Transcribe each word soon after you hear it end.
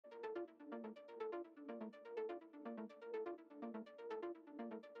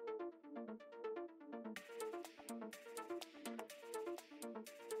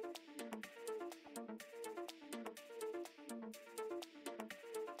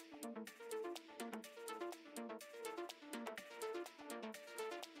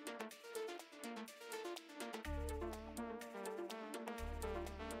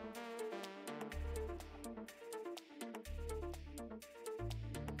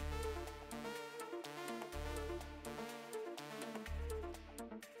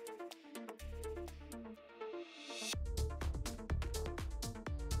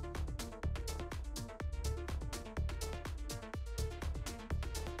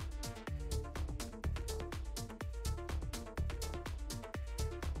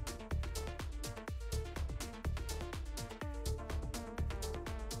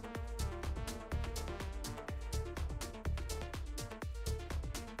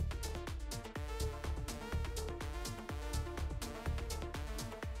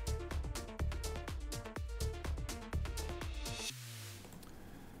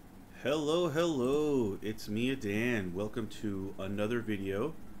Hello, hello, it's me, Adan. Welcome to another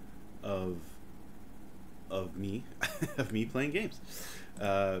video of me of me playing games.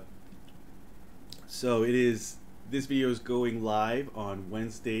 So this video is going live on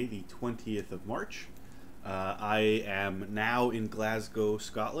Wednesday, the 20th of March. I am now in Glasgow,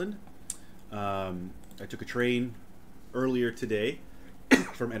 Scotland. I took a train earlier today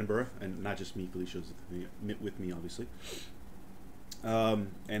from Edinburgh, and not just me, Felicia's with me, obviously.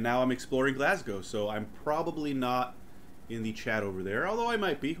 And now I'm exploring Glasgow, so I'm probably not in the chat over there, although I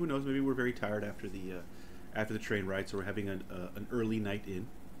might be. Who knows? Maybe we're very tired after the train ride, so we're having an early night in.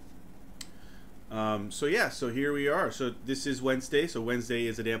 So yeah, so here we are. So this is Wednesday. So Wednesday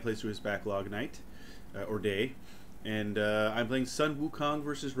is Adan plays through his backlog night or day, and I'm playing WUKONG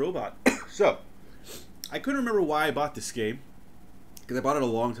versus Robot. So I couldn't remember why I bought this game, because I bought it a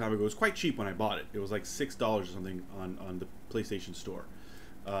long time ago. It was quite cheap when I bought it. It was like $6 or something on the PlayStation Store.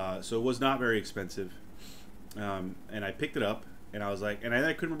 So it was not very expensive. And I picked it up, and I was like, and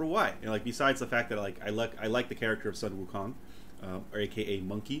I couldn't remember why. And like, besides the fact that I like the character of Wukong, or AKA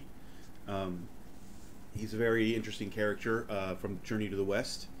Monkey. He's a very interesting character from Journey to the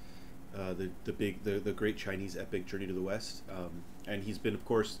West, the great Chinese epic Journey to the West. And he's been, of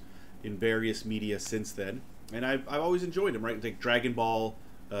course, in various media since then. And I've always enjoyed him, right? Like Dragon Ball,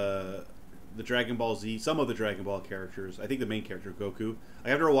 the Dragon Ball Z, some of the Dragon Ball characters. I think the main character, Goku. I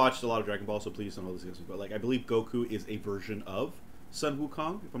have never watched a lot of Dragon Ball, so please don't know this, but like I believe Goku is a version of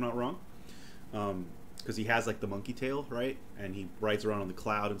Wukong, if I'm not wrong, because he has like the monkey tail, right? And he rides around on the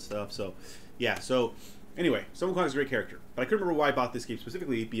cloud and stuff. So yeah. So anyway, Wukong is a great character, but I couldn't remember why I bought this game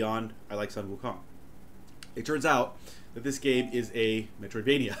specifically beyond I like Wukong. It turns out that this game is a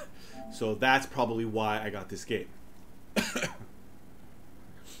Metroidvania. So that's probably why I got this game.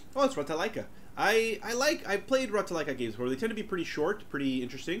 Oh, it's Ratalaika. I've played Ratalaika games before. They tend to be pretty short, pretty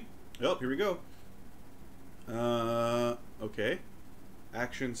interesting. Oh, here we go. Okay.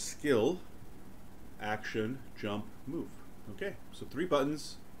 Action, skill, action, jump, move. Okay, so 3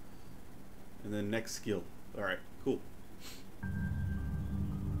 buttons, and then next skill. All right, cool.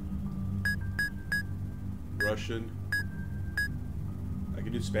 Russian. I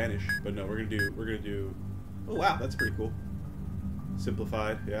can do Spanish, but no, we're gonna do. Oh wow, that's pretty cool.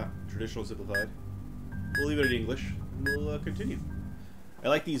 Simplified, yeah, traditional simplified. We'll leave it in English, and we'll continue. I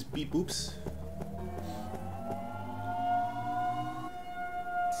like these beep boops.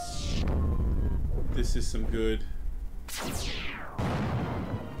 This is some good.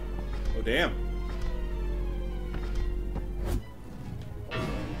 Oh damn.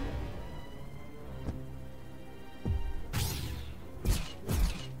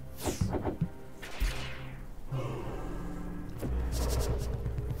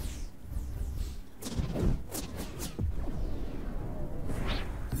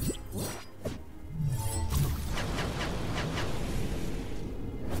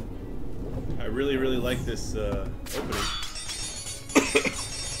 I really like this opening.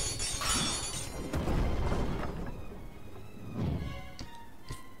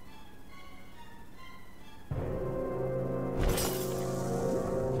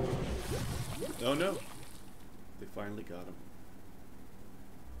 Oh no, they finally got him.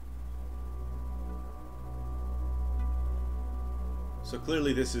 So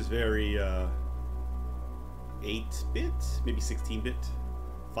clearly this is very 8-bit, maybe 16-bit.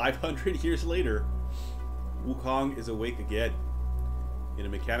 500 years later, Wukong is awake again, in a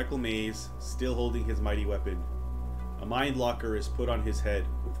mechanical maze, still holding his mighty weapon. A mind locker is put on his head.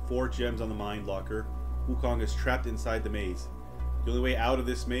 With 4 gems on the mind locker, Wukong is trapped inside the maze. The only way out of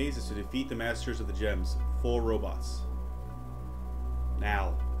this maze is to defeat the masters of the gems, 4 robots.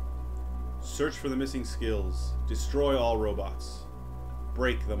 Now, search for the missing skills, destroy all robots,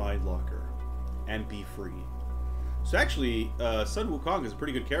 break the mind locker, and be free. So actually, Wukong is a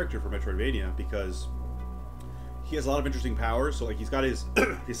pretty good character for Metroidvania because he has a lot of interesting powers. So like he's got his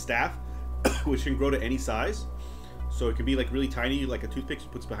his staff, which can grow to any size. So it can be like really tiny, like a toothpick he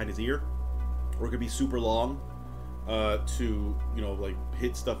puts behind his ear, or it could be super long to like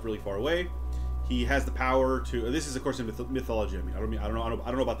hit stuff really far away. He has the power to. This is of course in mythology. I don't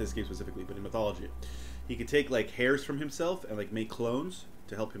know about this game specifically, but in mythology, he could take like hairs from himself and like make clones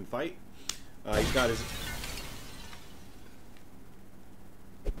to help him fight. He's got his.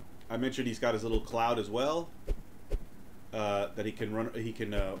 I mentioned he's got his little cloud as well that he can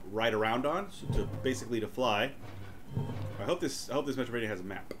ride around on, so to fly. I hope this Metroidvania has a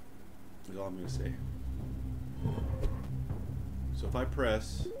map. That's all I'm gonna say. So if I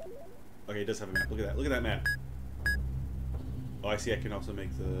press, okay, it does have a map. Look at that. Look at that map. Oh, I see. I can also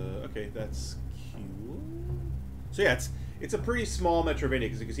make the. Okay, that's cool. So yeah, It's a pretty small Metroidvania,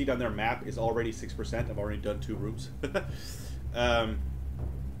 because you can see down there, map is already 6%. I've already done 2 rooms.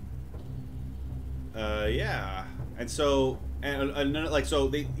 Yeah. And so, like, so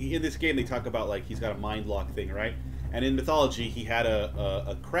they, in this game, they talk about, like, he's got a mind lock thing, right? And in mythology, he had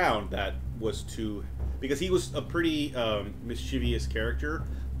a crown that was to, because he was a pretty mischievous character,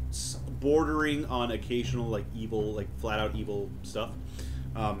 bordering on occasional, like, evil, like, flat-out evil stuff.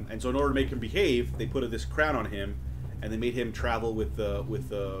 And so in order to make him behave, they put this crown on him, and they made him travel with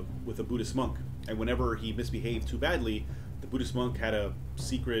a Buddhist monk. And whenever he misbehaved too badly, the Buddhist monk had a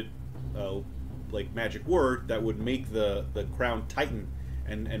secret, like, magic word that would make the crown tighten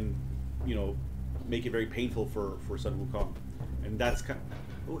and you know, make it very painful for Sun Wukong. And that's kind of...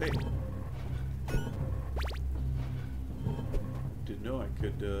 Oh, hey. Didn't know I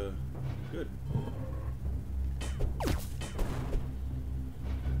could, good.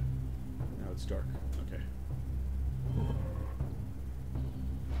 Now it's dark. Okay.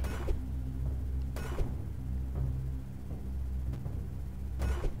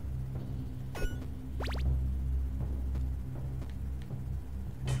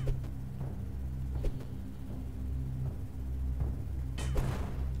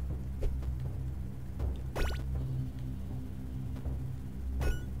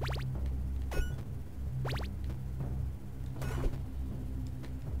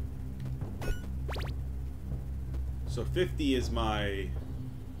 So 50 is my...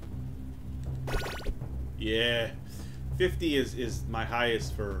 Yeah. 50 is my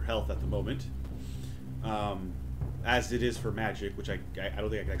highest for health at the moment. As it is for magic, which I don't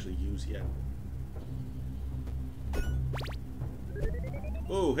think I can actually use yet.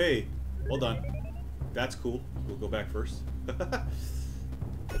 Oh, hey. Hold on. That's cool. We'll go back first.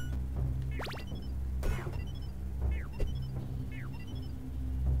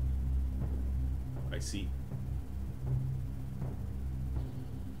 I see.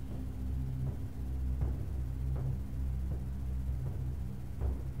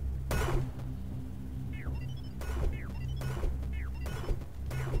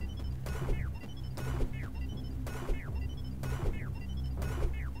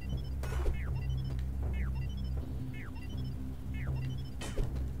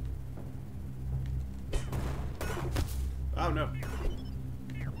 Oh no.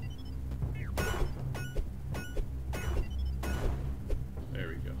 There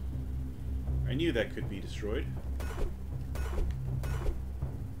we go. I knew that could be destroyed.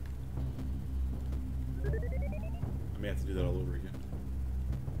 I may have to do that all over again.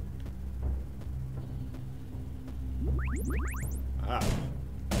 Ah.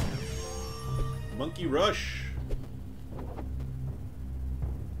 Monkey Rush.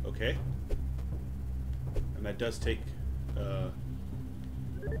 Okay. And that does take...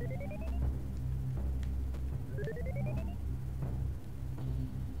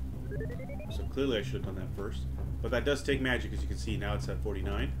 So clearly I should have done that first. But that does take magic, as you can see. Now it's at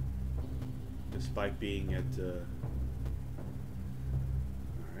 49. Despite being at... Alright.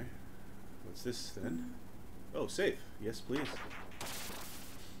 What's this then? Oh, save. Yes, please.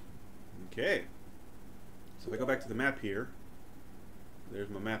 Okay. So if I go back to the map here, there's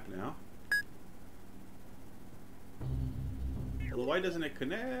my map now. Well, why doesn't it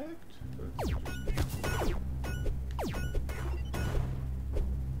connect?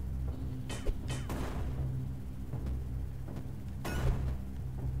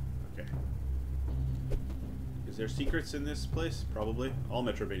 Okay. Is there secrets in this place? Probably. All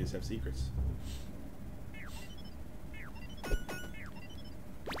Metroidvanias have secrets.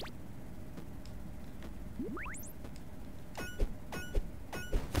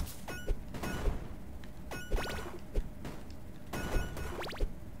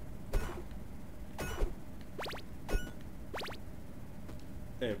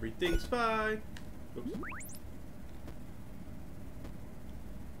 Everything's fine. Oops.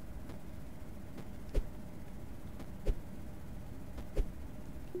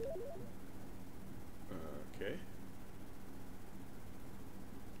 Okay.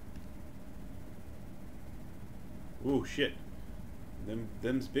 Ooh, shit.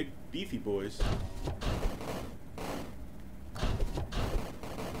 Them's big beefy boys.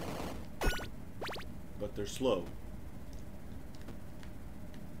 But they're slow.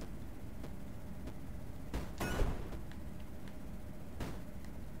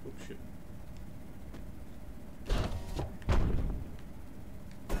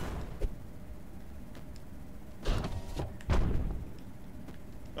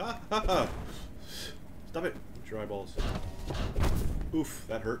 Stop it. With your eyeballs. Oof,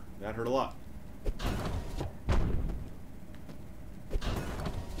 that hurt. That hurt a lot.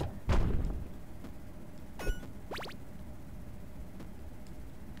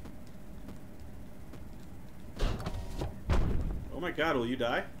 my god, will you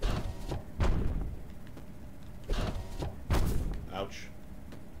die? Ouch.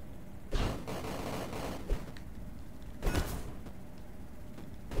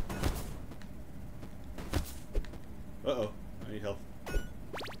 Uh-oh. I need help.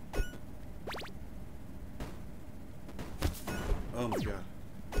 Oh my god.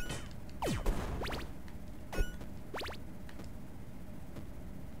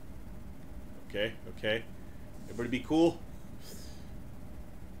 Okay, okay. Everybody be cool.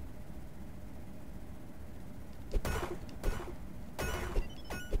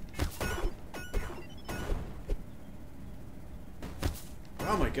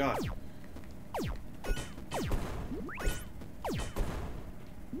 Oh my god.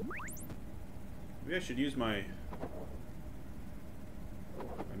 Maybe I should use my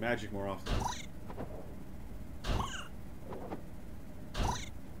magic more often.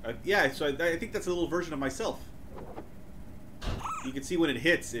 Yeah, so I think that's a little version of myself. You can see when it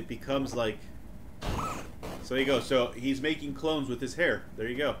hits, it becomes like... So there you go. So he's making clones with his hair. There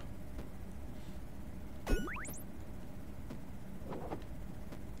you go.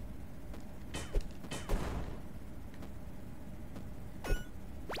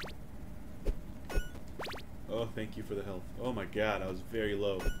 Oh, thank you for the health. Oh my god, I was very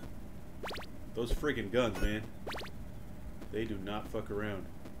low. Those friggin' guns, man. They do not fuck around.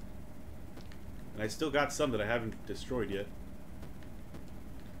 And I still got some that I haven't destroyed yet.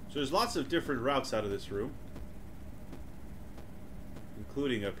 So there's lots of different routes out of this room.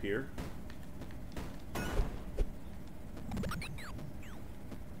 Including up here.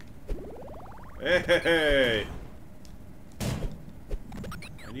 Hey!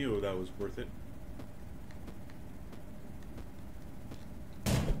 I knew that was worth it.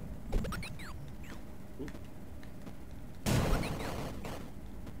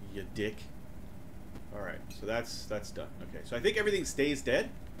 You dick. Alright, so that's done. Okay, so I think everything stays dead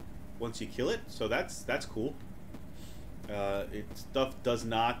once you kill it, so that's cool. Stuff does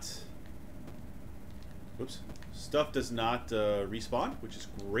not... Whoops. Stuff does not respawn, which is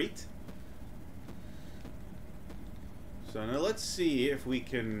great. So now let's see if we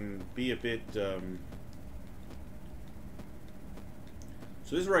can be a bit... So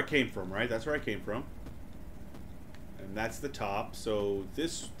this is where I came from, right? That's where I came from. And that's the top. So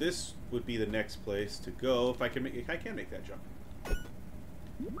this would be the next place to go if I can make that jump.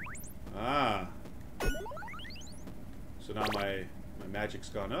 Ah. So now my magic's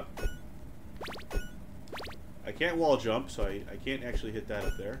gone up. I can't wall jump, so I can't actually hit that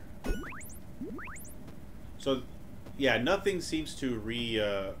up there. So yeah, nothing seems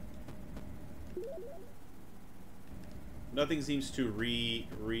to nothing seems to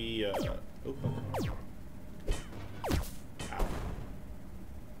oh. Ow.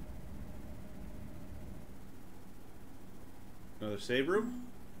 Another save room?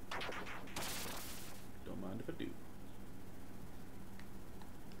 Don't mind if I do.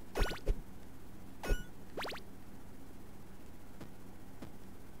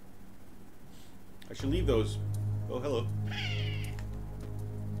 I should leave those. Oh, hello.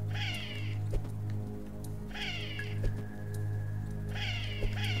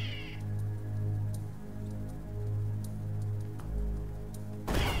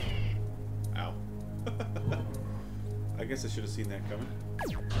 Ow. I guess I should have seen that coming.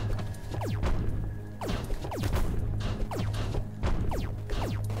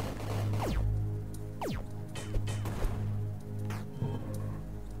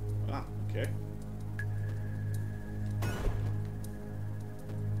 Ah, okay.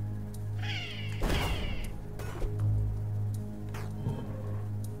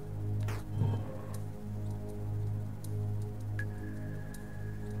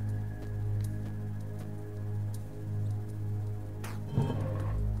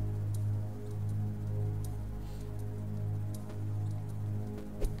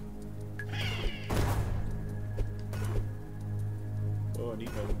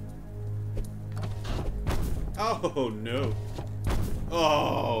 Oh no.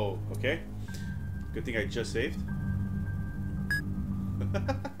 Oh, okay. Good thing I just saved.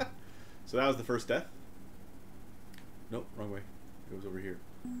 So that was the first death. Nope, wrong way. It was over here.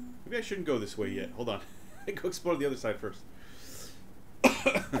 Maybe I shouldn't go this way yet. Hold on. Go explore the other side first.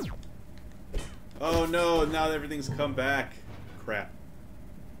 Oh no, now everything's come back. Crap.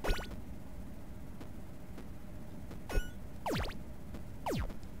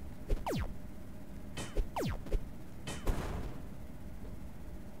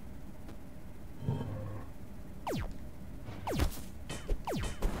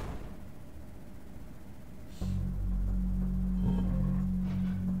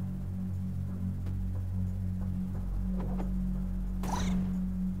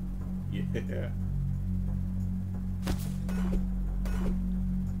 Yeah.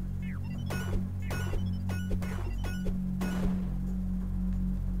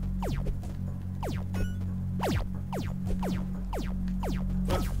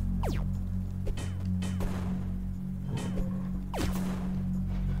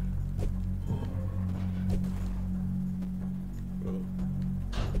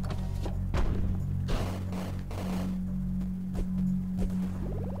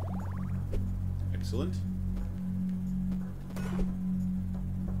 Excellent.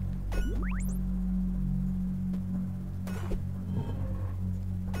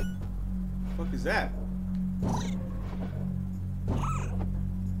 What the fuck is that?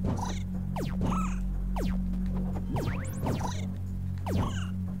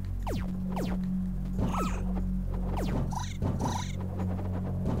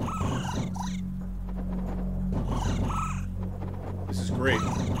 This is great.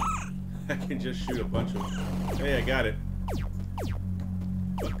 I can just shoot a bunch of... Hey, I got it.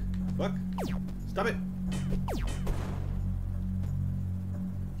 Fuck. Fuck. Stop it.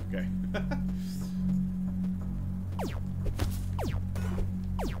 Okay.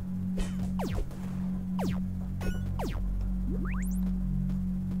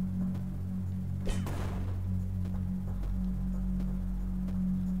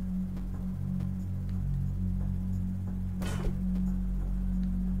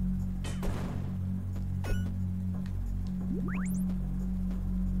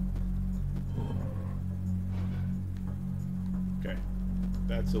 Okay,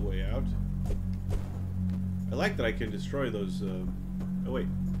 that's a way out. I like that I can destroy those. Oh wait,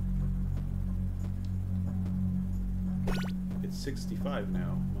 it's 65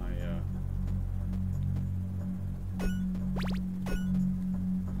 now. My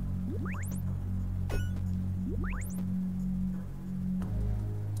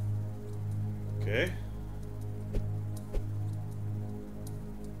okay.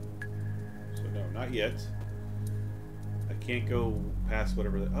 So no, not yet. I can't go past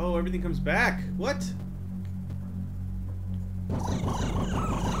whatever. Oh, everything comes back. What?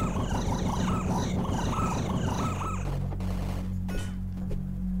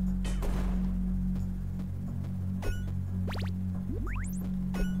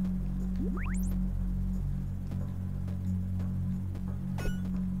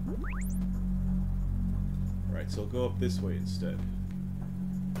 Alright, so I'll go up this way instead.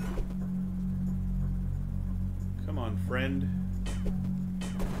 Come on, friend.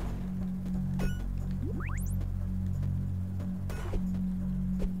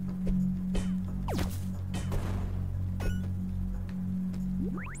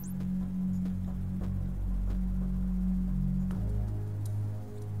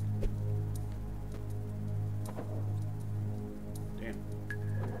 Damn.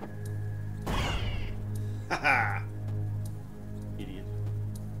 Haha! Idiot.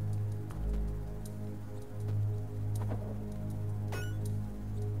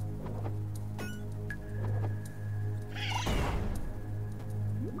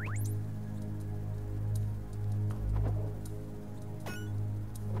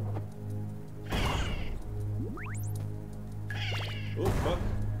 Oh, fuck.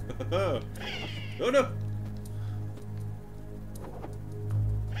 Oh, no!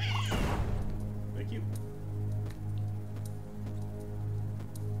 Thank you.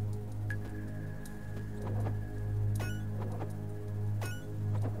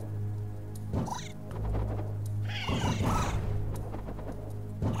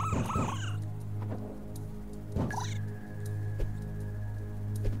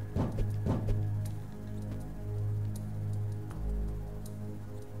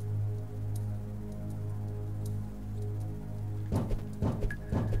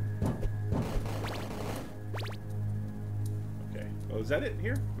 Oh, is that it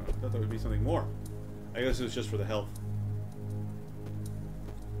here? Oh, I thought there would be something more. I guess it was just for the health.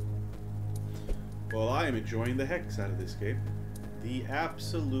 Well, I am enjoying the hex out of this game. The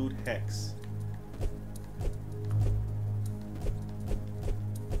absolute hex.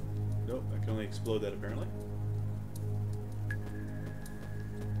 Nope, I can only explode that apparently.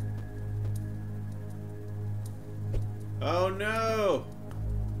 Oh no!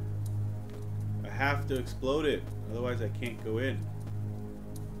 I have to explode it, otherwise I can't go in.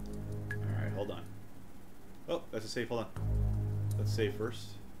 Alright, hold on. Oh, that's a safe, hold on. Let's save first.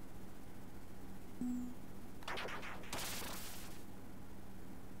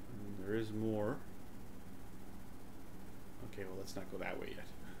 There is more. Okay, well let's not go that way yet.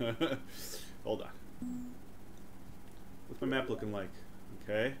 Hold on. What's my map looking like?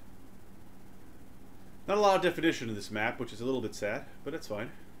 Okay. Not a lot of definition in this map, which is a little bit sad, but that's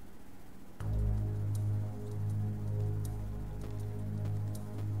fine.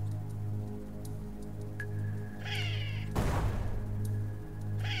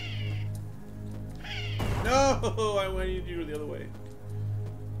 Oh, I wanted you to do it the other way.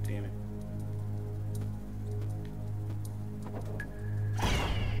 Damn it.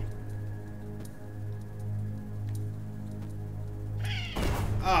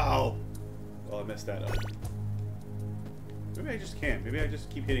 Ow! Well, I messed that up. Maybe I just can't. Maybe I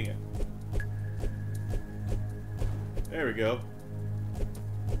just keep hitting it. There we go.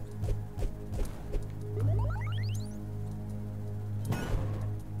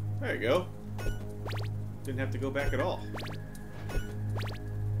 There you go. Didn't have to go back at all.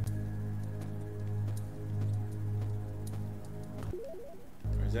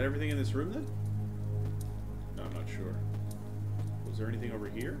 Is that everything in this room then? No, I'm not sure. Was there anything over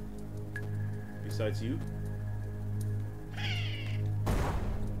here? Besides you?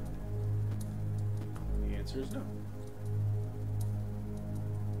 The answer is no.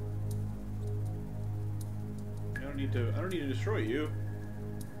 I don't need to destroy you.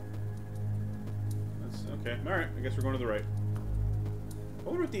 That's okay. Alright, I guess we're going to the right. I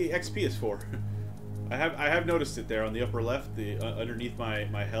wonder what the XP is for. I have noticed it there on the upper left, the underneath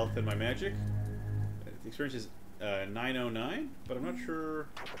my health and my magic. The experience is 909, but I'm not sure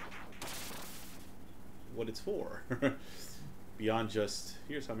what it's for. Beyond just,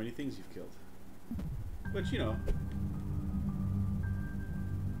 here's how many things you've killed. But, you know,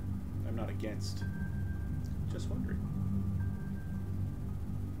 I'm not against. Just wondering.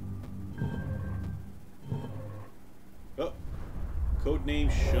 Oh, codename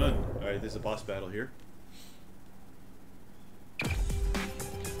Shun. Alright, there's a boss battle here.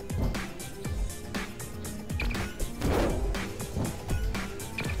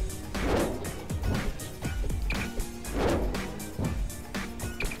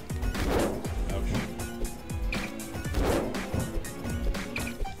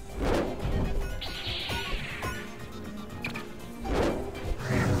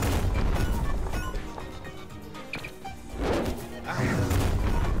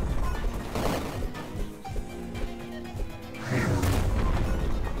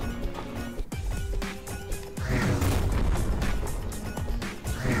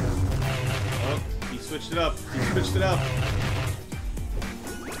 Switched it up. He switched it up.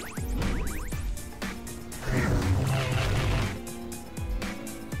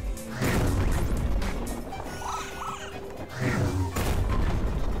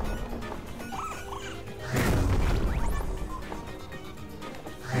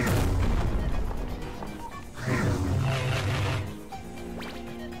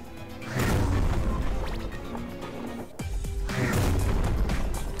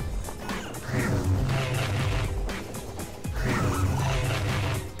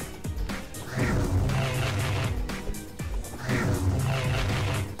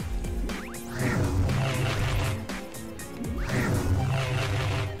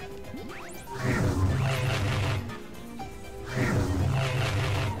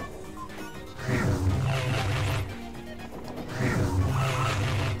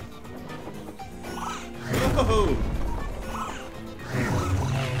 Oh!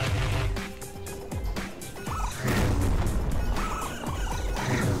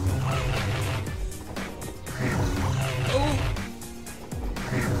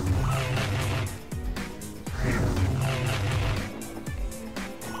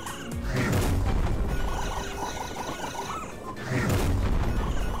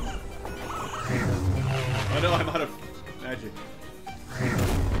 Oh no, I'm out of magic.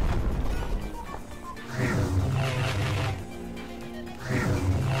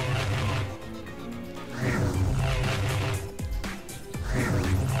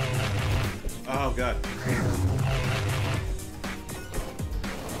 Oh god.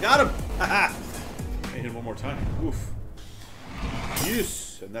 Got him! Haha! I hit him one more time. Oof.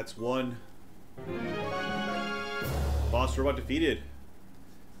 Yes! And that's one. Boss robot defeated.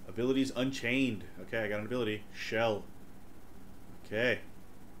 Abilities unchained. Okay, I got an ability. Shell. Okay.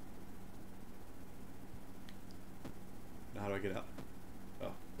 Now how do I get out?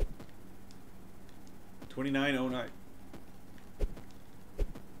 Oh. 2909.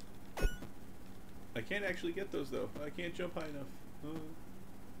 I can't actually get those though. I can't jump high enough.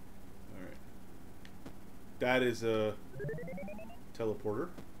 Alright. That is a teleporter.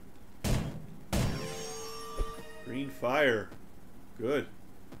 Green fire. Good.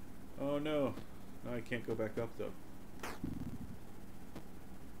 Oh no. No, I can't go back up though.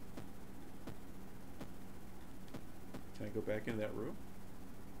 Can I go back in that room?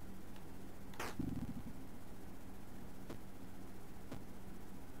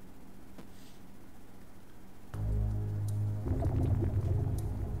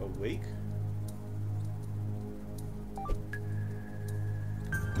 Awake?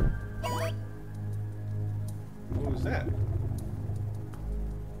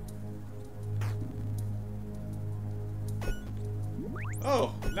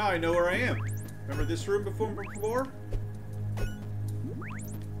 Oh, now I know where I am. Remember this room before? Oh,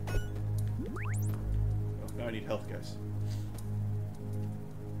 now I need health, guys.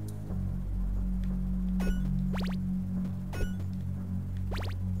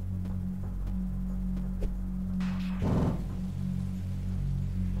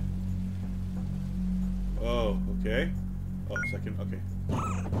 Oh, okay. Oh, second, okay.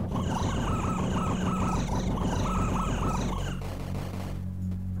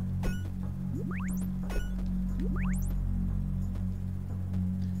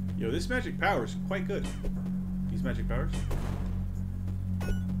 Yo, this magic power is quite good. These magic powers.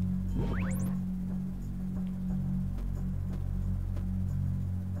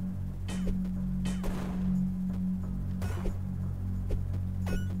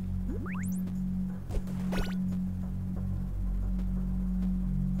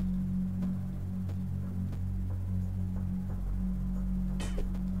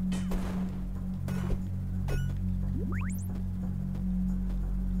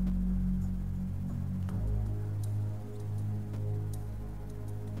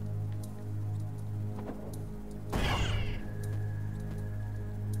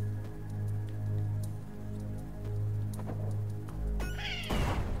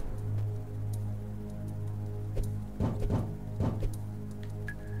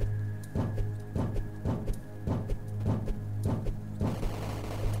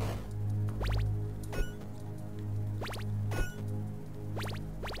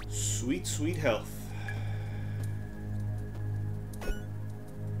 Sweet, sweet health.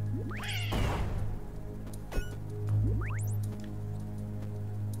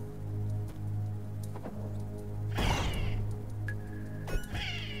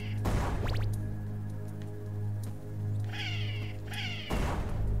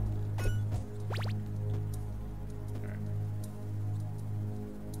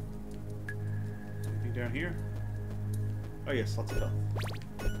 Anything down here? Oh yes, lots of health.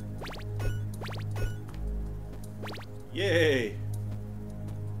 Yay!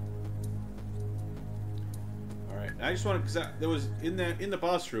 All right, I just wanted, because there was in the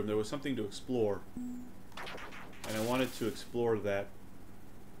boss room there was something to explore, and I wanted to explore that.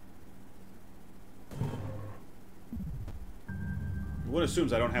 One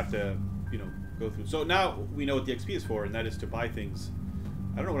assumes I don't have to, you know, go through. So now we know what the XP is for, and that is to buy things.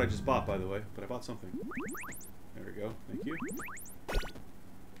 I don't know what I just bought, by the way, but I bought something. There we go. Thank you.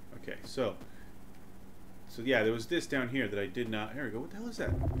 Okay, so yeah, there was this down here that I did not. Here we go. What the hell is that?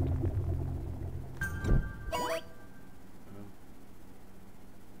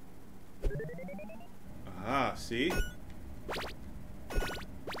 Ah, see?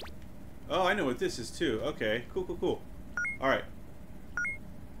 Oh, I know what this is too. Okay, cool, cool, cool. Alright.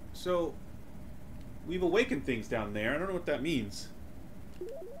 So, we've awakened things down there. I don't know what that means.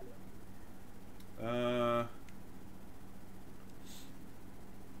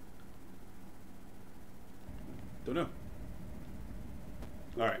 Don't know.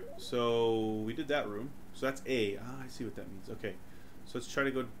 Alright, so we did that room. So that's A. Ah, I see what that means. Okay. So let's try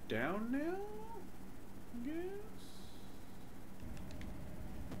to go down now, I guess.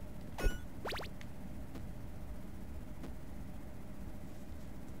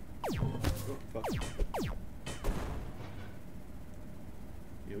 Oh, fuck.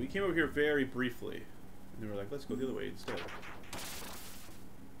 Yeah, we came over here very briefly. And they were like, let's go the other way instead.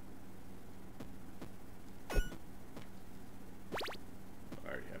 I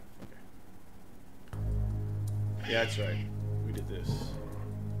already have it. Okay. Yeah, that's right. We did this.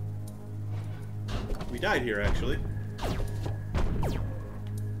 We died here, actually.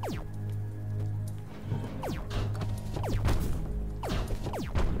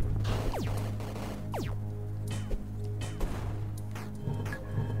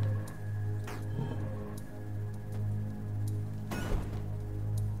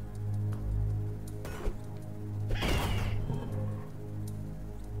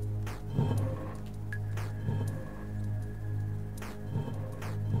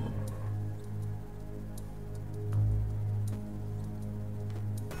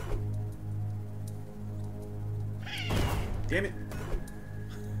 Damn it.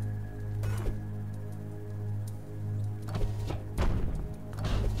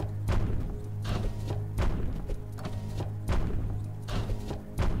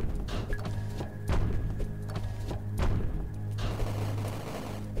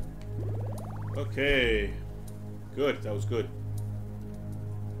 Okay. Good. That was good.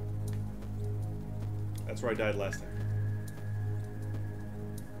 That's where I died last time.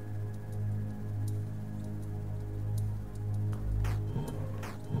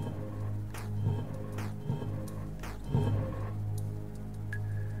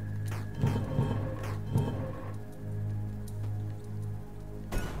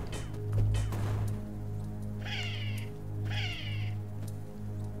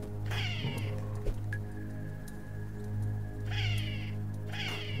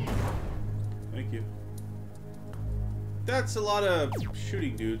 That's a lot of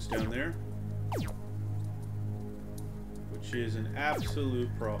shooting dudes down there. Which is an absolute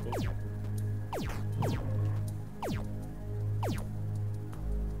problem.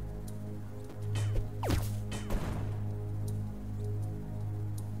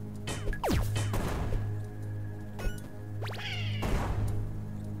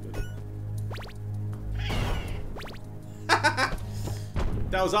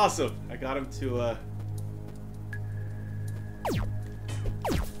 That was awesome. I got him to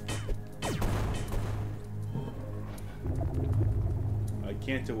I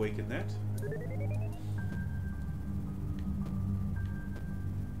can't awaken that.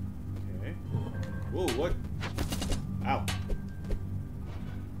 Okay. Whoa, what? Ow.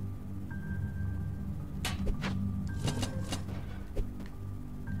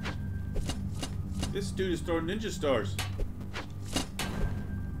 This dude is throwing ninja stars.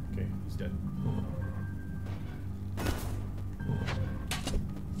 Okay, he's dead.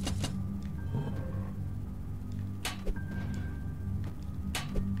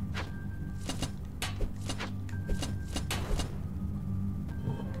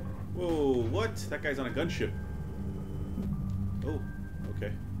 Whoa, what? That guy's on a gunship. Oh,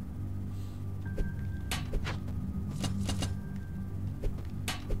 okay.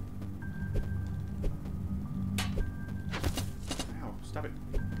 Ow, stop it.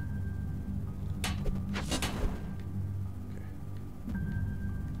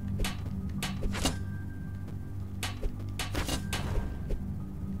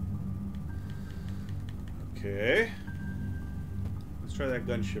 Okay. Let's try that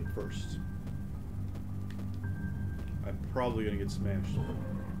gunship first. I'm probably gonna get smashed.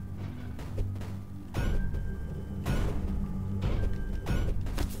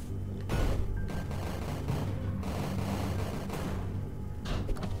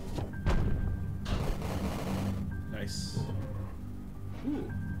 Nice.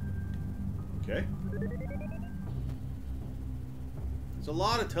 Ooh. Okay. There's a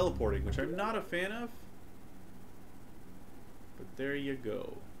lot of teleporting, which I'm not a fan of. But there you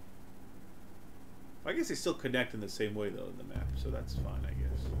go. I guess they still connect in the same way, though, in the map, so that's fine, I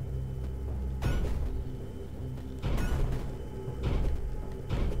guess.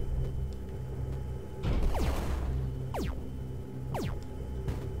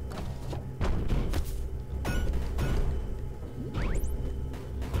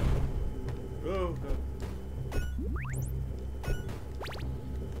 Oh, God.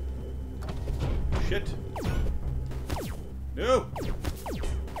 Shit. No!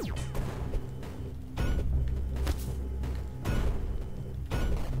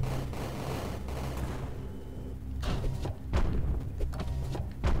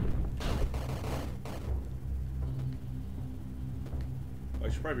 I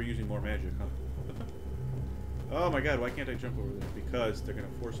should probably be using more magic, huh? Oh my god, why can't I jump over there? Because they're gonna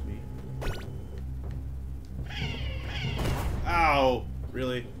force me. Ow!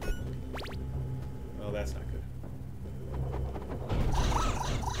 Really? Oh, that's not good.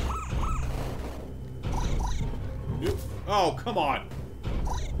 Nope. Oh, come on!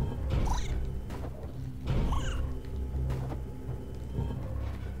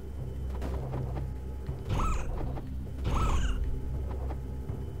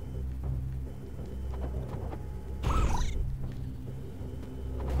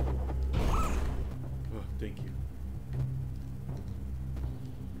 Oh, thank you.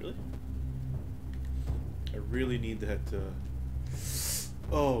 Really? I really need that,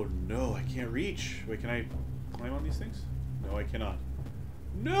 Oh, no, I can't reach. Wait, can I climb on these things? No, I cannot.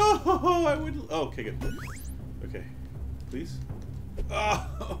 No! I would... Oh, okay, good. Okay. Please?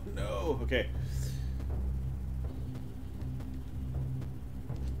 Oh, no! Okay.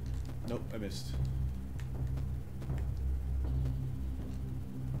 Nope, I missed.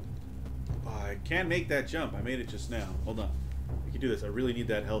 Oh, I can't make that jump. I made it just now. Hold on. I can do this. I really need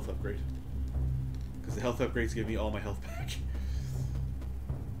that health upgrade. Because the health upgrades give me all my health back.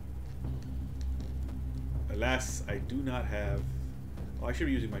 Alas, I do not have... Oh, I should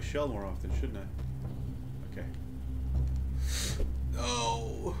be using my shell more often, shouldn't I? Okay.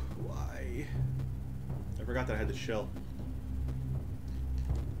 No! Why? I forgot that I had the shell.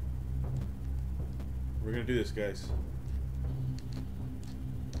 We're gonna do this, guys.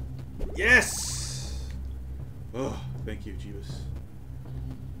 Yes! Oh, thank you, Jeebus.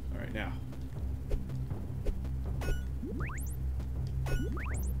 Alright, now.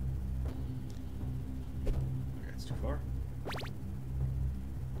 Too far.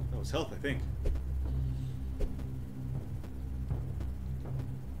 That was health, I think.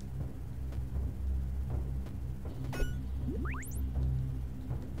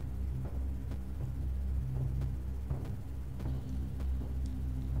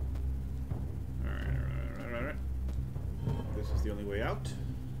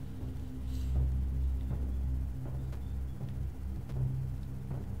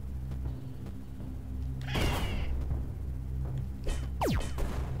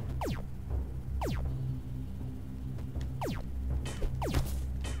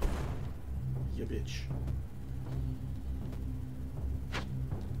 bitch.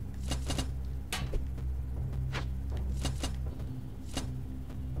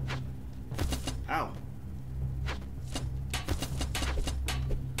 Ow.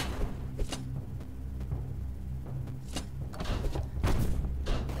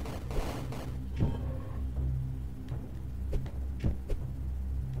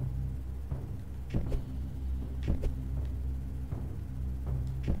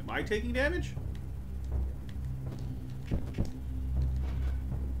 Am I taking damage?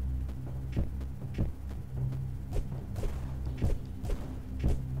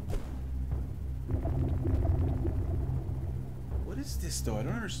 What is this though? I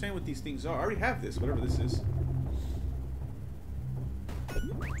don't understand what these things are. I already have this, whatever this is.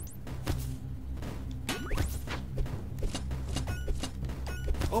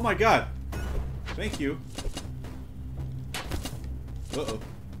 Oh my god! Thank you. Uh-oh.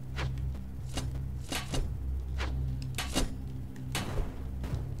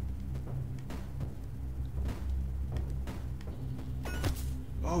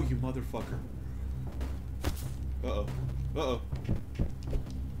 Oh, you motherfucker. Uh-oh. Uh-oh.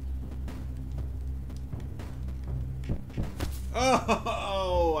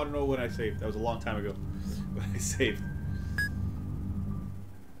 Oh, I don't know when I saved. That was a long time ago when I saved.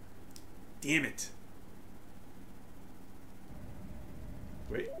 Damn it.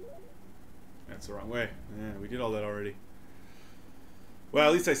 Wait. That's the wrong way. Yeah, we did all that already. Well,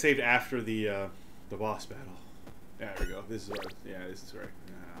 at least I saved after the boss battle. There we go. This is right. Yeah, this is right.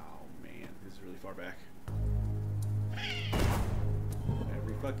 Oh, man. This is really far back.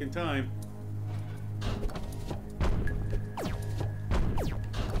 Every fucking time.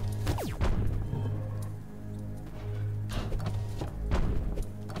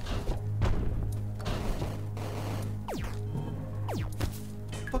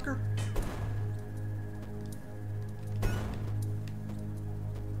 Fucker.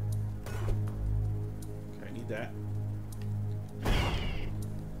 Okay, I need that.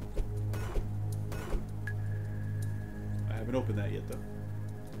 I haven't opened that yet, though.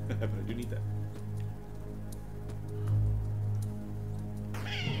 But I do need that.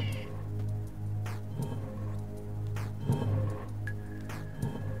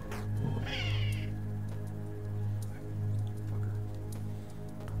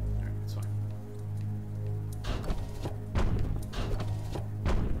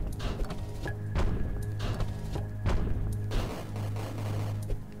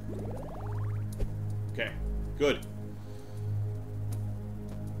 Okay, good.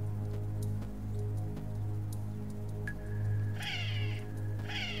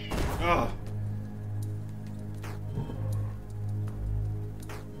 Ah.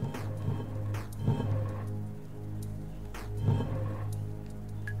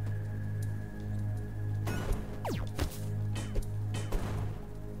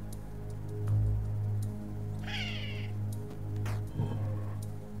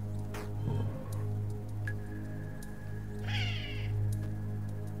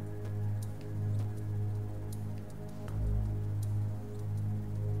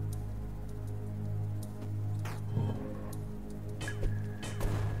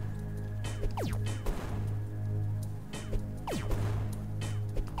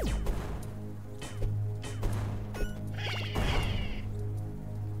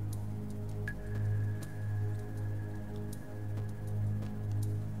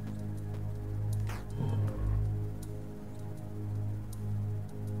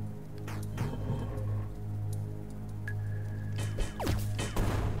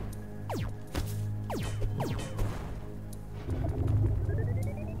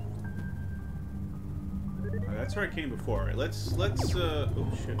 That's where I came before. Right, let's oh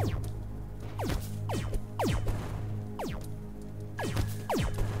shit.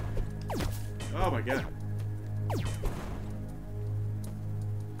 Oh my god.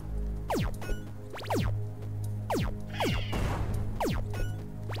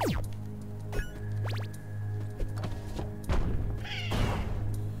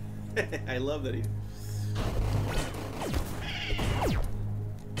 I love that he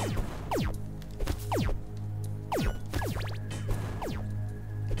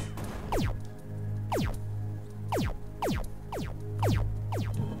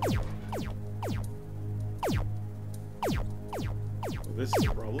this is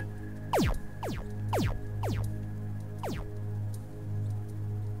a problem.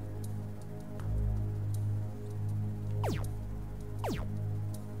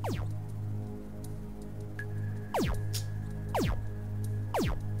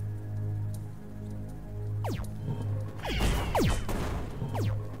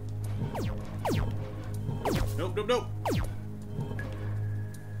 nope, nope.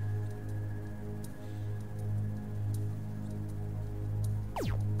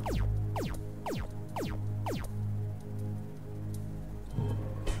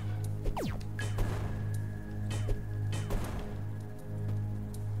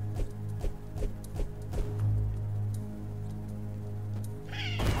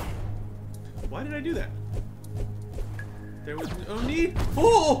 Why did I do that? There was no need.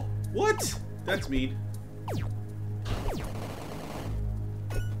 Oh! What? That's mean.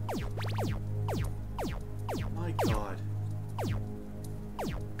 My God.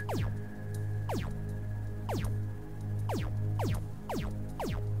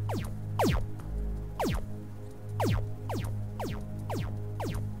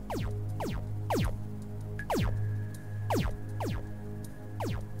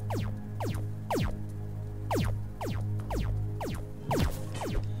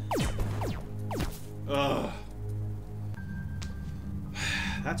 Ugh.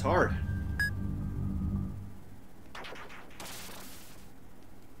 That's hard.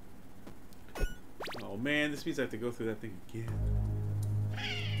 Oh man, this means I have to go through that thing again.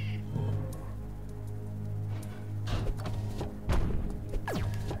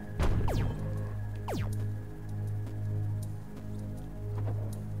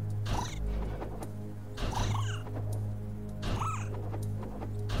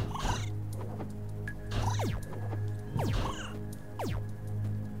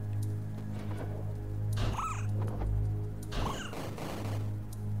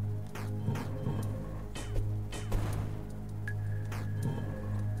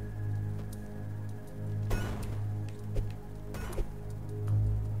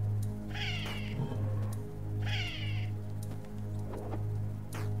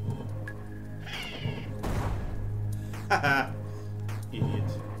 Haha. Idiot.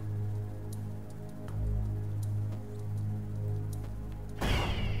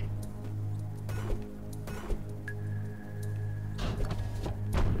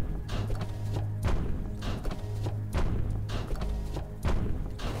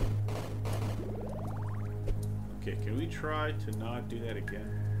 Okay, can we try to not do that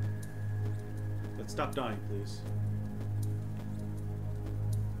again? Let's stop dying, please.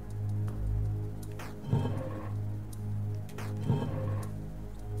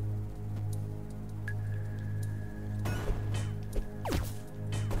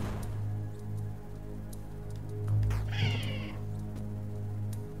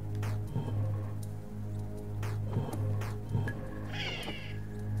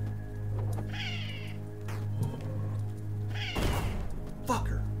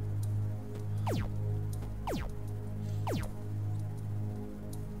 Fucker.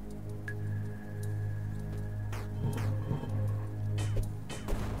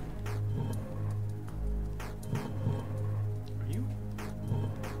 Are you?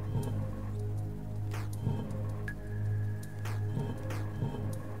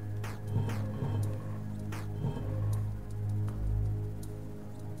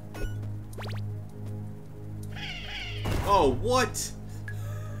 Oh, what?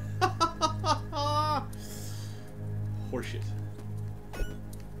 Horseshit.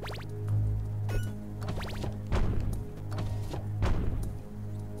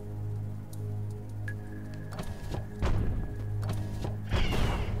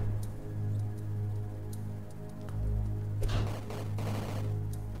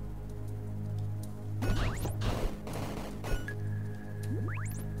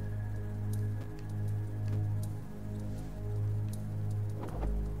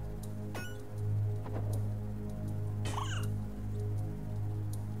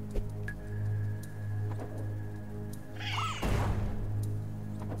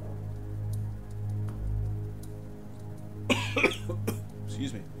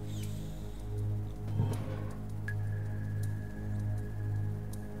 Excuse me.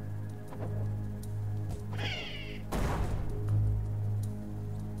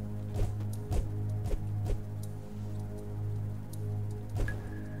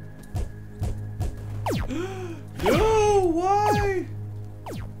 No, why?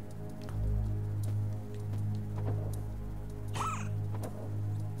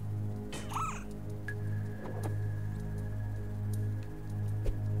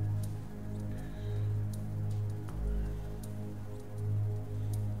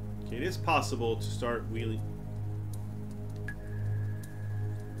 It is possible to start wheeling.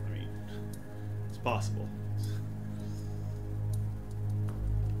 I mean, it's possible.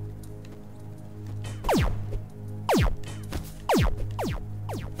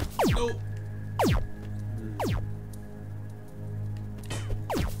 No.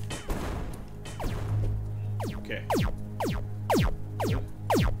 Okay.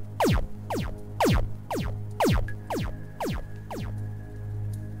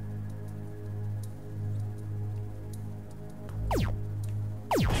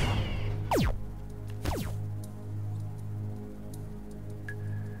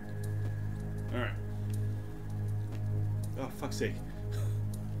 Alright. Oh, fuck's sake.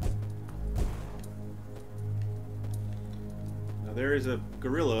 Now there is a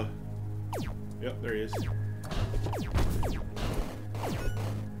gorilla. Yep, there he is.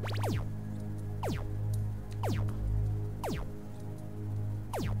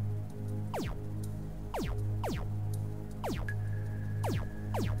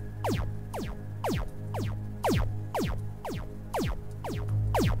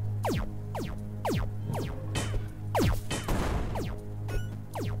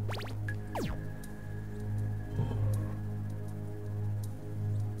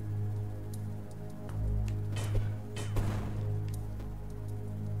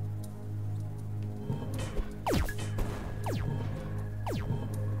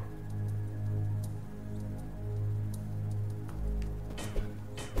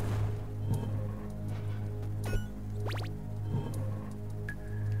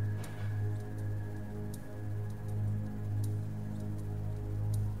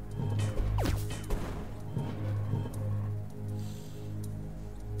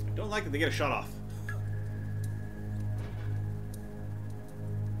 Don't like that they get a shot off.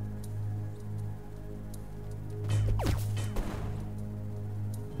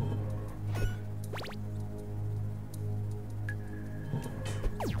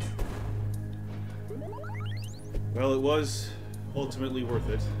 Well, it was ultimately worth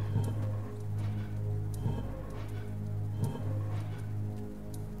it.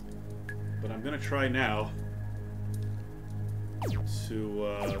 But I'm gonna try now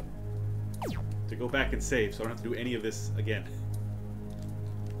to go back and save, so I don't have to do any of this again.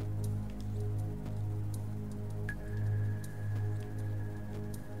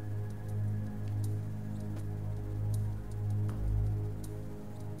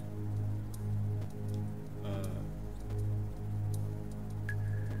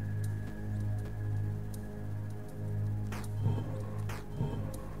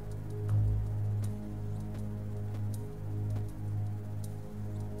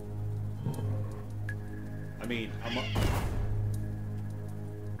 I mean,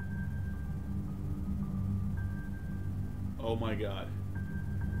 oh my god.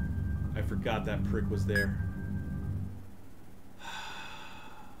 I forgot that prick was there. Oh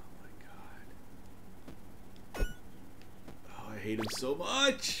my god. Oh, I hate him so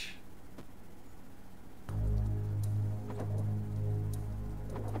much.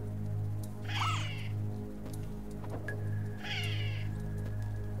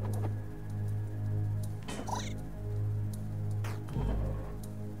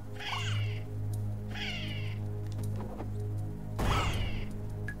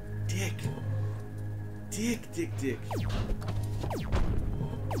 Dick.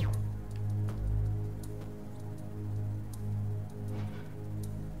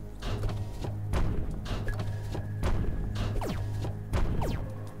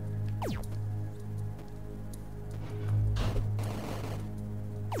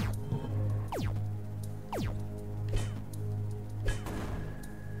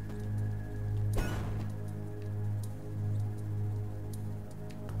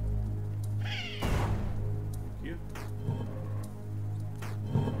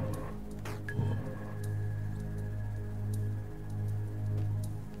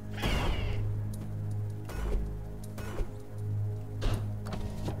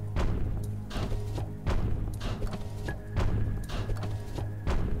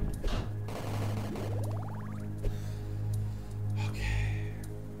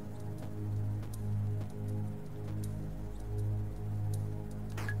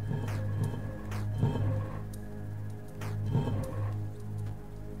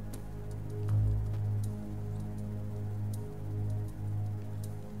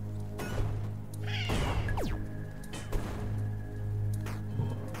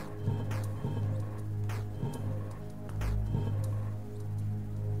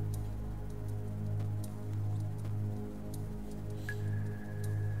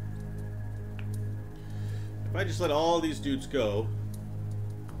 If I just let all these dudes go,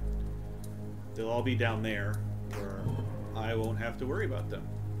 they'll all be down there where I won't have to worry about them,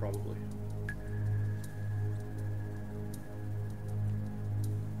 probably.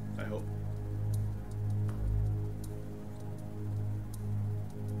 I hope.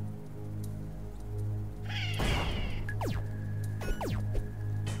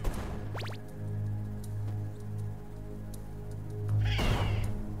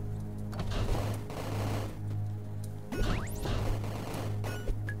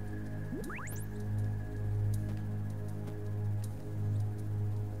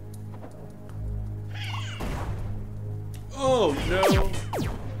 Oh, no.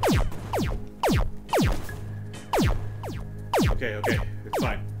 Okay, okay. It's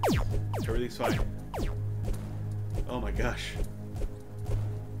fine. Everything's fine. Oh my gosh.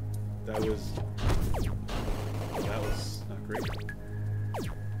 That was not great.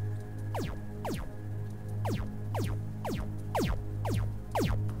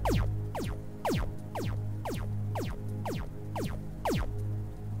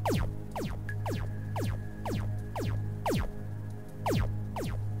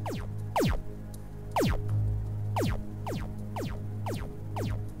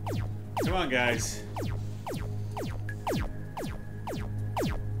 Come on, guys.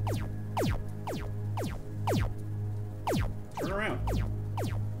 Turn around.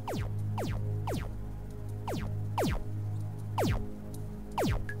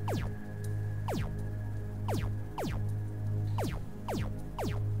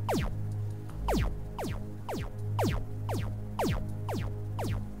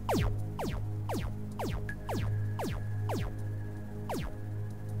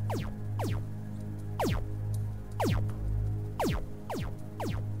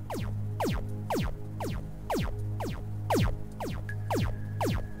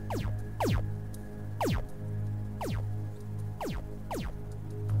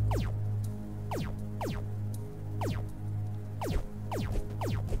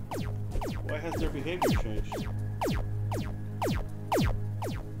 Why has their behavior changed?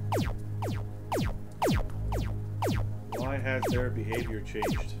 Why has their behavior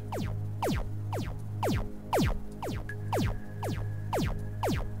changed?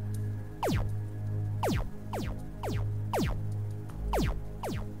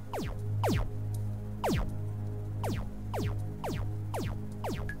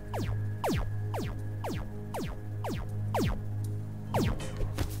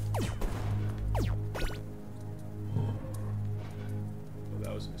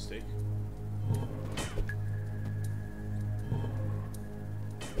 That was a mistake.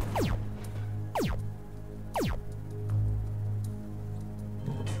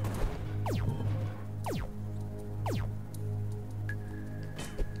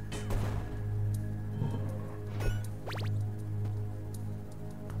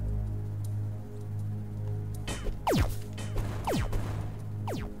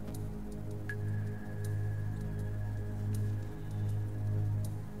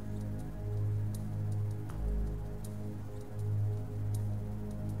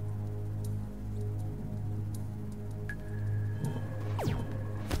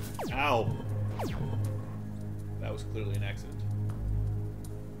 Ow! That was clearly an accident.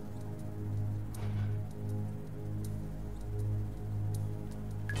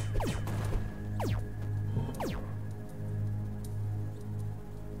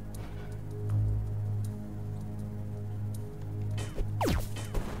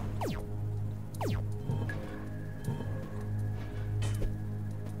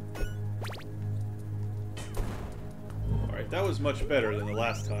 Alright, that was much better than the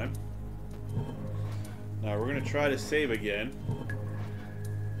last time. Now we're going to try to save again.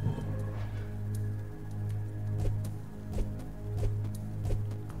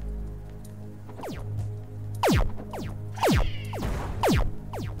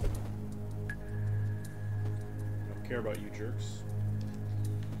 Don't care about you jerks.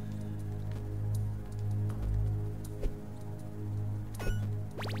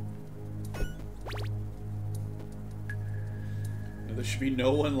 Now there should be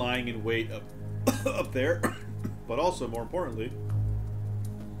no one lying in wait up there, but also more importantly,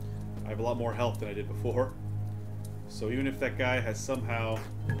 I have a lot more health than I did before. So even if that guy has somehow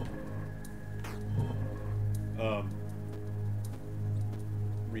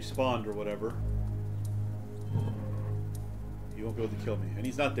respawned or whatever, he won't be able to kill me. And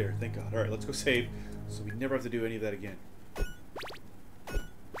he's not there, thank God. Alright, let's go save so we never have to do any of that again.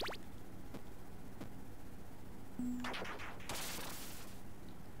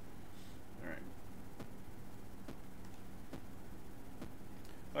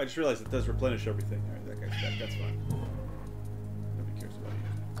 I just realized it does replenish everything. Alright, that guy's back. That's fine. Nobody cares about you.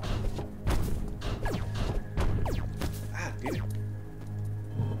 Ah, damn it.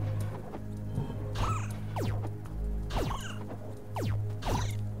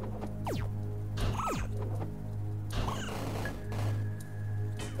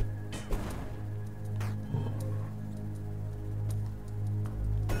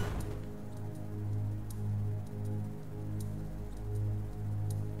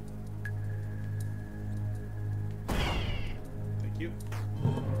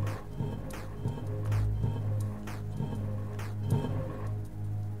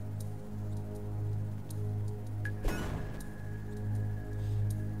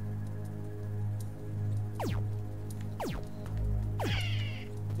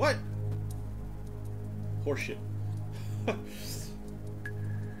 Horseshit.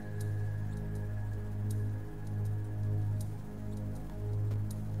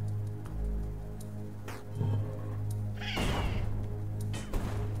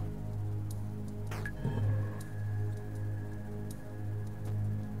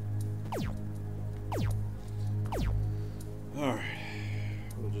 Alright.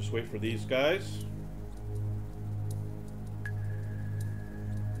 We'll just wait for these guys.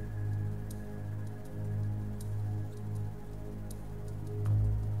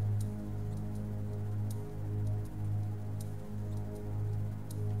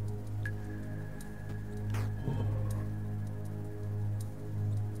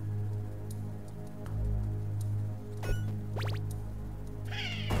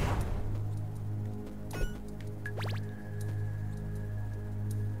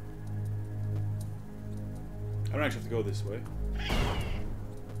 I don't actually have to go this way.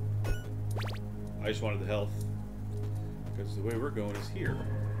 I just wanted the health. Because the way we're going is here.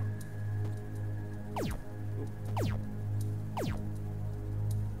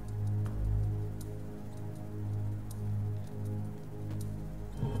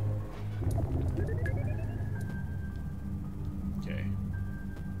 Okay.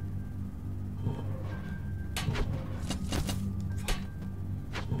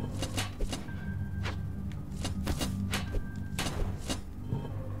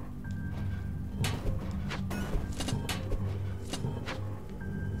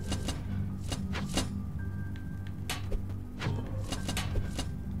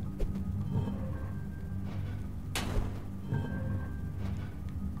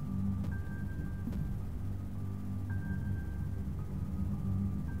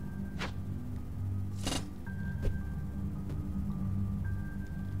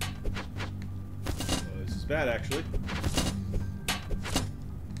 Bad, actually.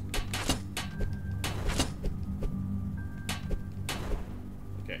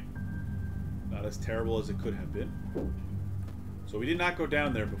 Okay. Not as terrible as it could have been. So we did not go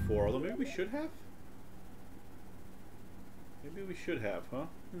down there before, although maybe we should have? Maybe we should have, huh?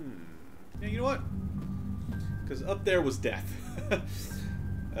 Yeah, you know what? Because up there was death.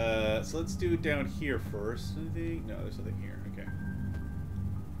 So let's do it down here first. Anything? No, there's nothing here. Okay.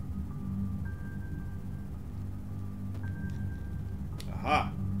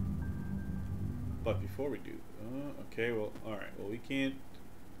 Aha! But before we do... okay, well, alright. Well, we can't...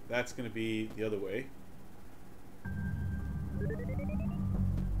 That's going to be the other way.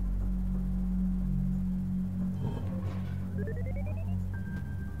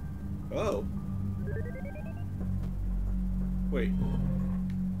 Oh! Wait.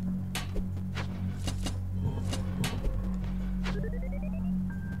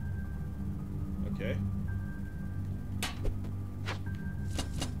 Okay.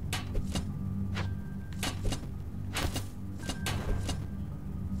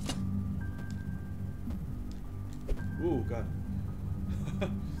 Ooh, God.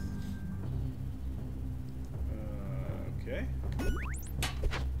 Okay.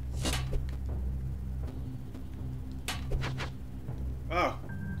 Oh,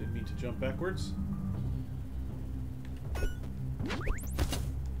 didn't mean to jump backwards.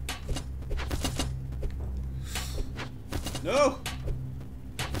 No!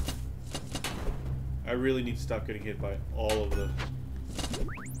 I really need to stop getting hit by all of the...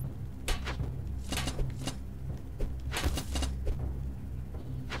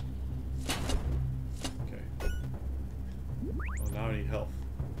 health.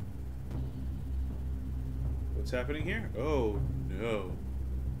 What's happening here? Oh no.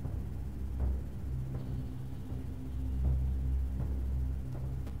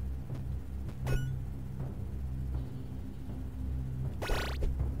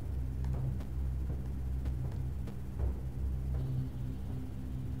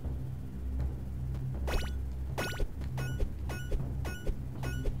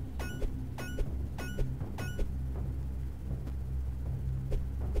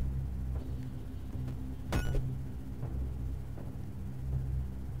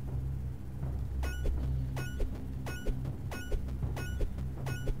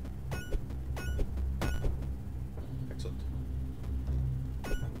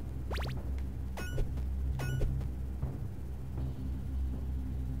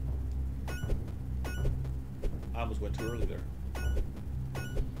 I almost went too early there.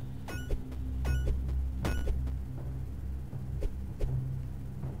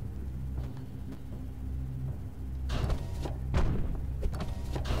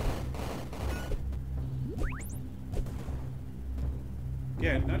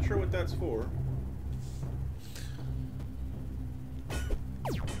 Again, not sure what that's for.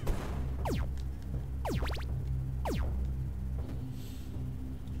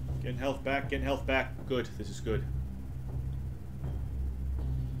 Getting health back, getting health back. Good, this is good.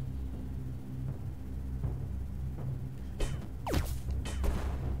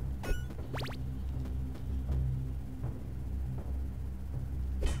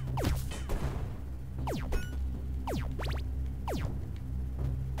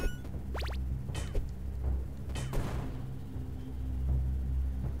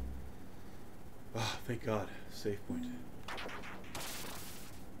 Ah, thank God. Save point.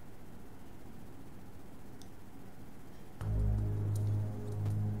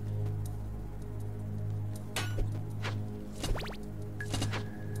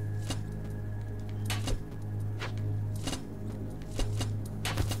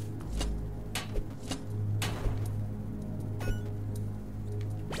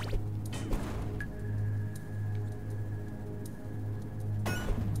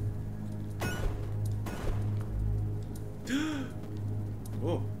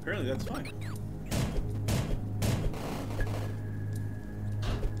 Oh, apparently that's fine.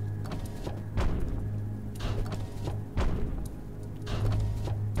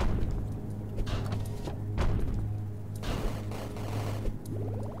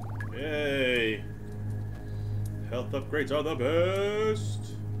 Yay! Health upgrades are the best!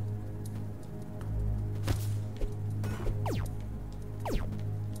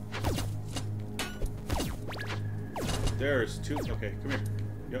 There's two. Okay, come here.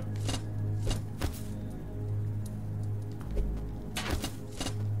 Yep.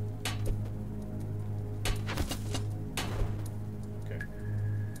 Okay.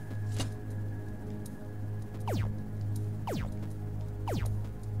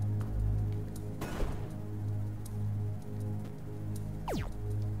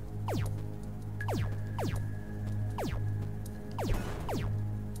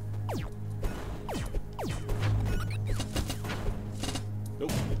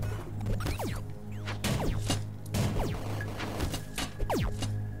 Nope.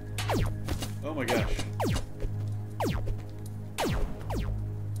 Oh my gosh.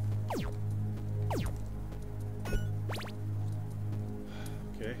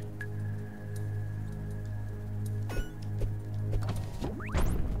 Okay.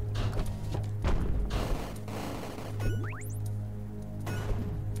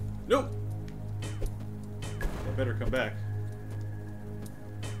 Nope. I better come back.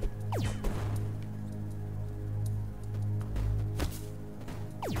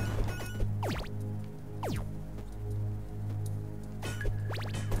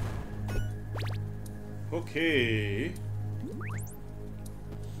 Okay.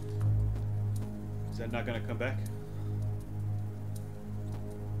 Is that not gonna come back?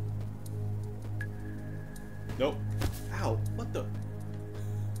 Nope. Ow, what the?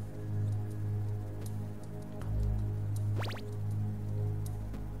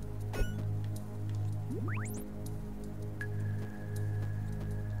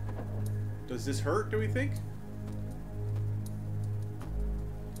 Does this hurt, do we think?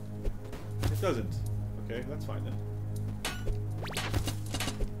 It doesn't. Okay, that's fine then.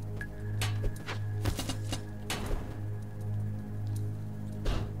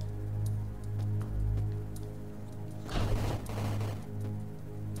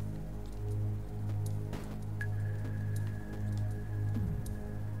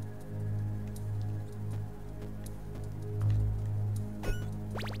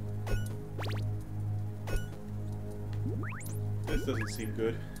 This doesn't seem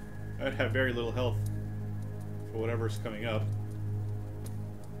good. I'd have very little health for whatever's coming up.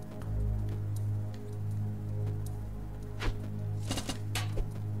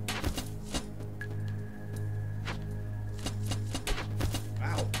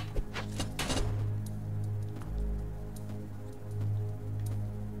 Ow.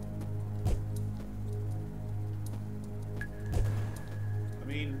 I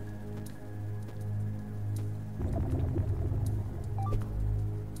mean...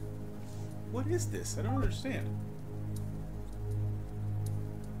 What is this? I don't understand.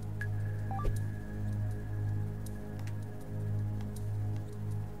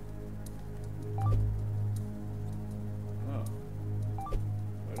 Oh.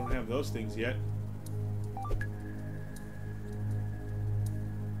 I don't have those things yet.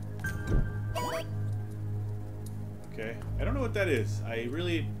 Okay. I don't know what that is. I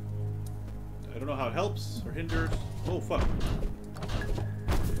don't know how it helps or hinders. Oh, fuck.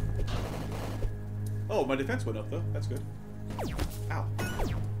 Oh, my defense went up, though. That's good. Ow.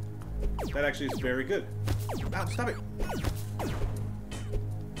 That actually is very good. Ow, stop it!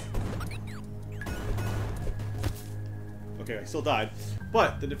 Okay, I still died.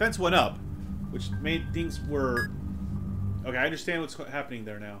 But the defense went up, which made things were Okay, I understand what's happening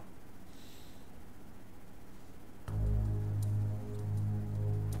there now.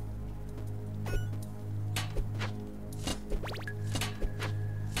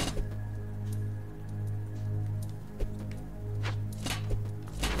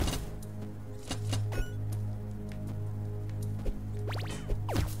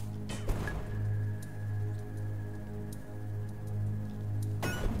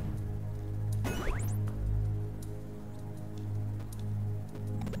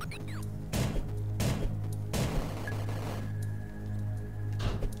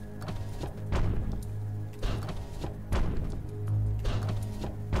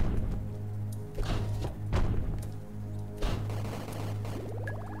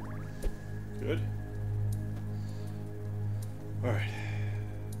 Good. All right.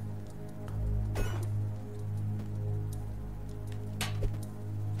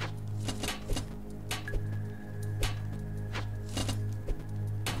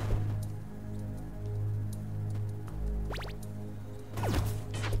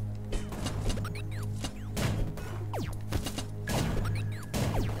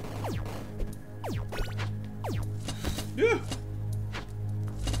 Yeah.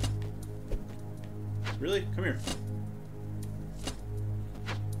 Really? Come here.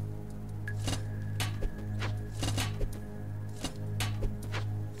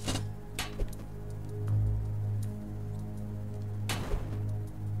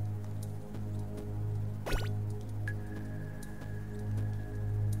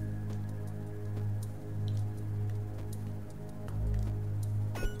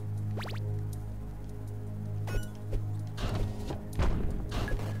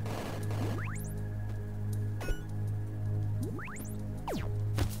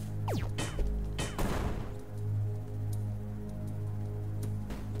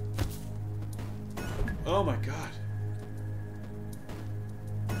 Oh my god.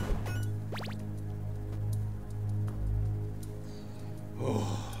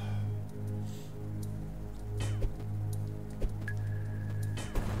 Oh.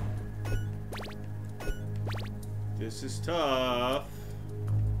 This is tough.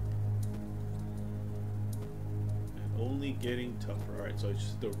 And only getting tougher. Alright, so I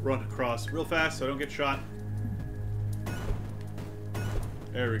just have to run across real fast so I don't get shot.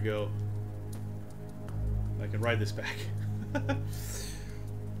 There we go. I can ride this back. Alright.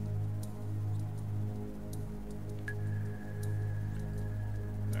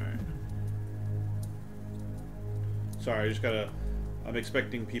 Sorry, I just gotta... I'm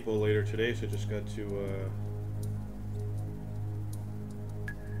expecting people later today, so I just got to,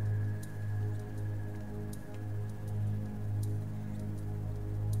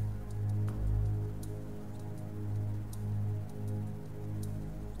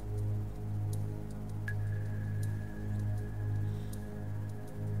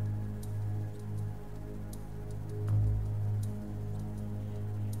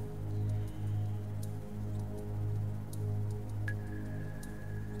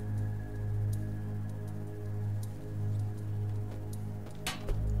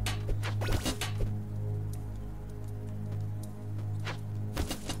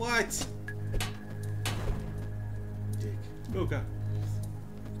 What? Dick. Oh god.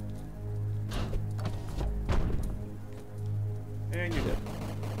 And you're dead.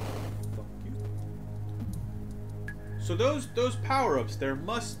 Fuck you. So those power-ups there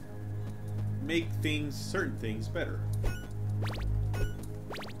must make things, certain things, better.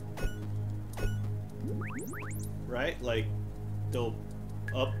 Right? Like, they'll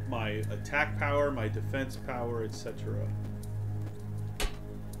up my attack power, my defense power, etc.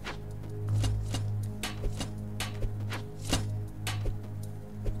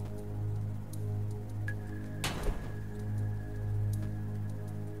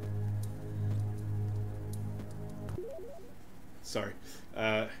 Sorry.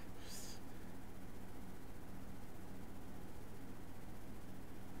 Alright.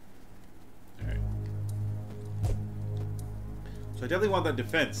 So I definitely want that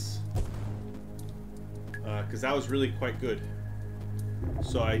defense. Because that was really quite good.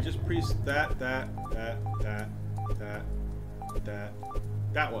 So I just pressed that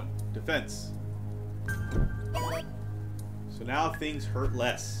one. Defense. So now things hurt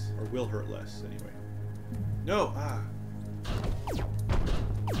less. Or will hurt less, anyway. No! Ah.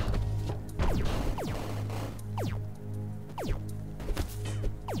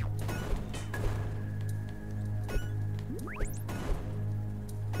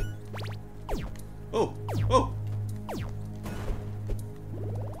 Oh! Oh!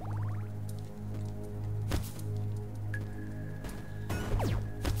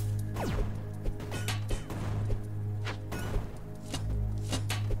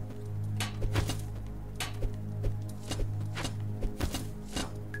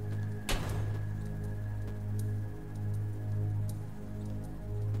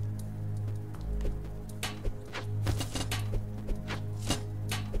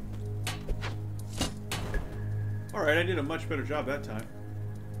 Alright, I did a much better job that time.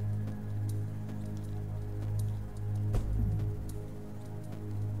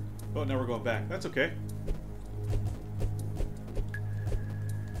 Oh, now we're going back. That's okay.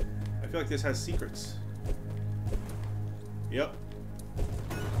 I feel like this has secrets. Yep.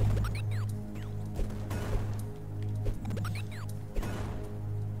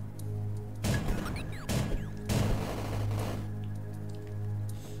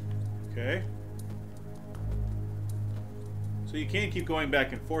 Okay. So you can keep going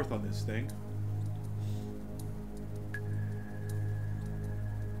back and forth on this thing.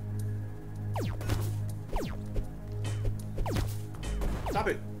 Stop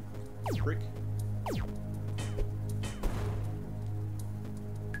it! Prick. Okay.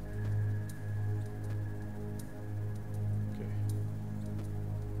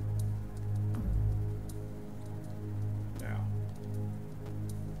 Now.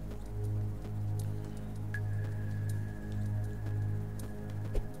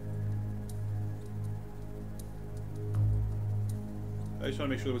 I just want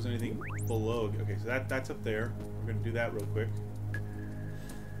to make sure there wasn't anything below. Okay, so that's up there. We're going to do that real quick.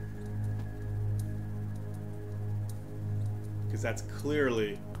 Because that's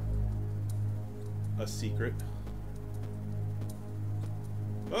clearly a secret.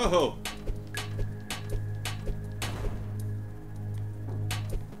 Oh!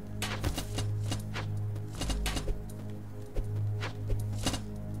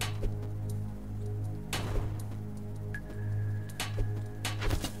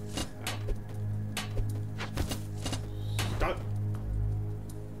 Stop!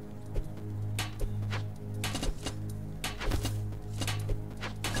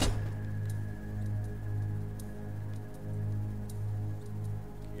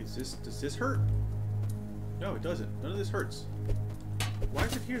 Does this hurt? No, it doesn't. None of this hurts. Why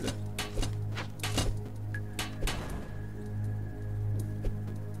is it here then?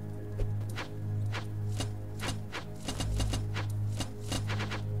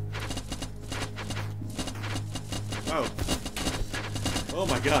 Oh. Oh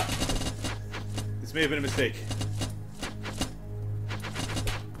my god. This may have been a mistake.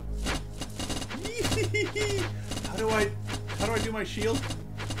 How do I do my shield?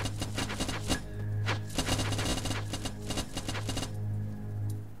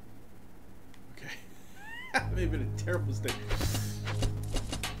 That may have been a terrible mistake.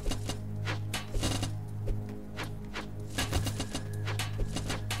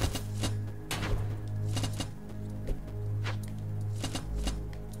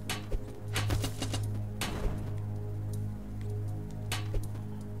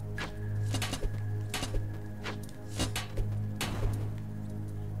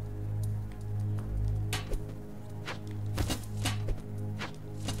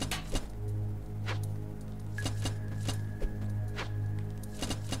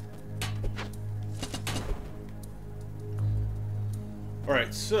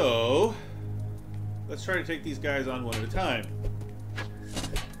 Alright, so let's try to take these guys on one at a time.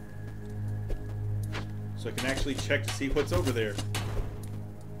 So I can actually check to see what's over there.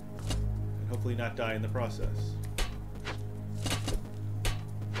 And hopefully not die in the process.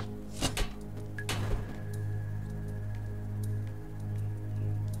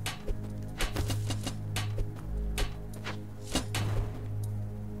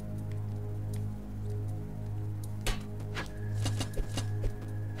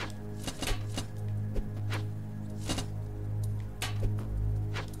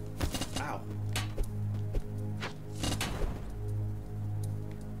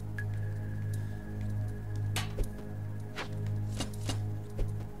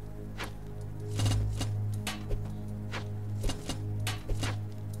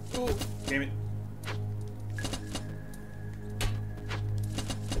 Damn it.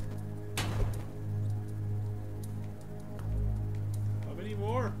 How many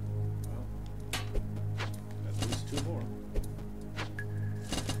more? Well, at least 2 more.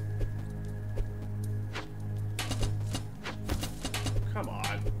 Come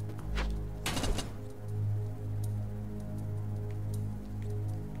on.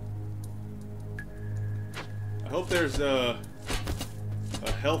 I hope there's a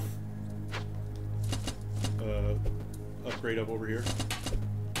health upgrade up over here.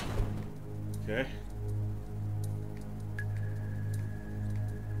 Okay.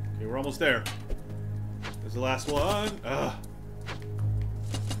 Okay, we're almost there. There's the last one. Ugh.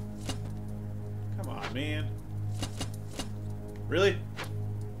 Come on, man. Really?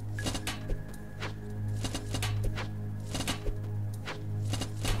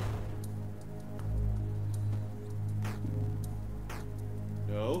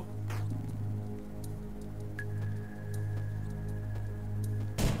 No.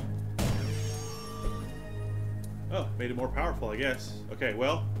 Made it more powerful, I guess. Okay,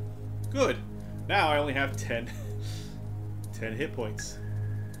 well, good. Now I only have 10 hit points.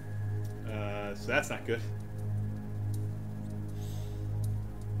 So that's not good.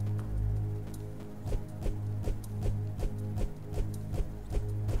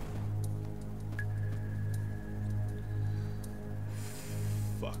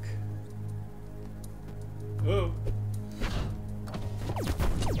 Fuck. Oh.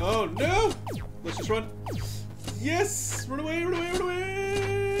 Oh no! Let's just run. Yes! Run away, run away, run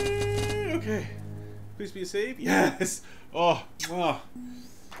away! Okay. Please be a save. Yes! Oh. Oh.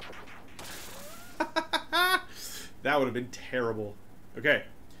 That would have been terrible. Okay.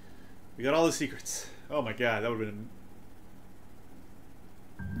 We got all the secrets. Oh my god, that would have been...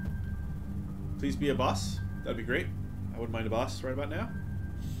 Please be a boss. That'd be great. I wouldn't mind a boss right about now.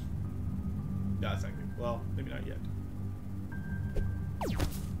 No, that's not good. Well, maybe not yet.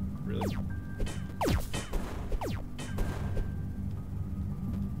 Really?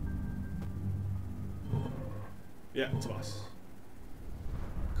 Yeah, it's a boss.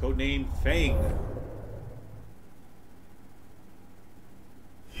 Codename Fang.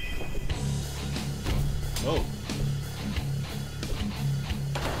 Oh.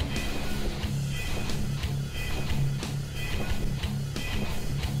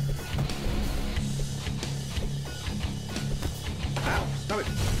 Ow, stop it.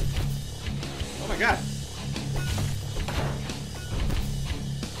 Oh my god.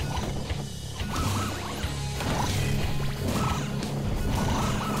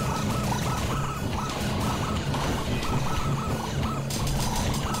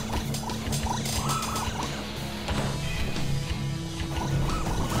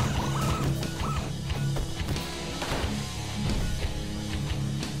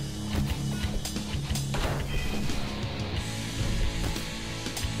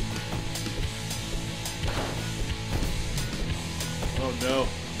 Oh no.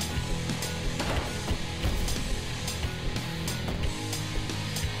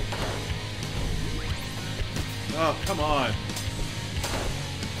 Oh, come on.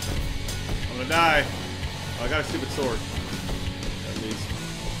 I'm gonna die. Oh, I got a stupid sword. At least.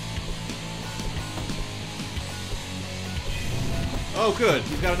 Oh, good.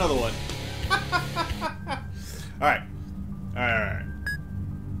 He's got another one. Alright. Alright.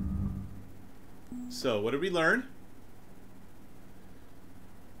 So, what did we learn?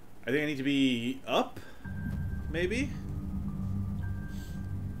 I think I need to be up, maybe?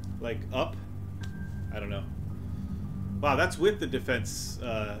 Like, up? I don't know. Wow, that's with the defense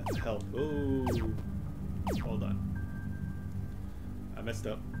help. Oh, hold on. I messed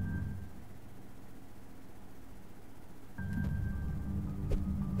up.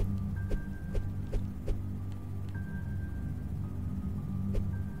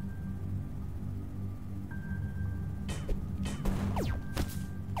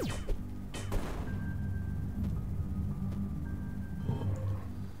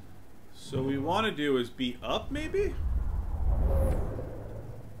 So what we want to do is be up, maybe?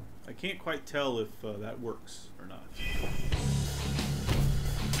 I can't quite tell if that works or not.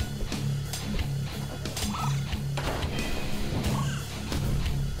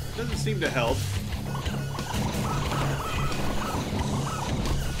 It doesn't seem to help.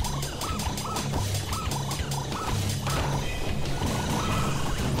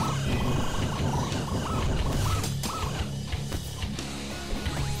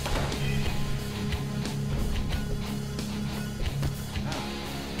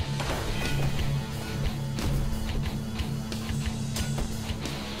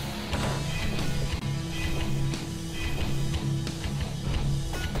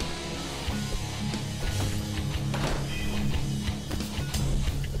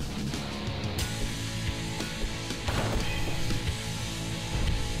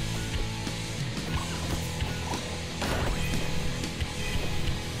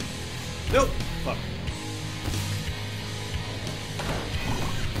 Nope. Fuck.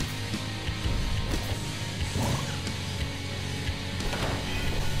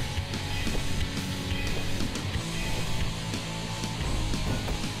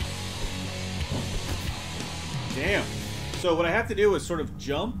 Damn. So what I have to do is sort of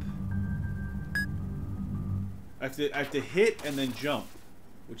jump. I have to hit and then jump,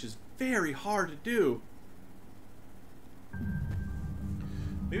 which is very hard to do.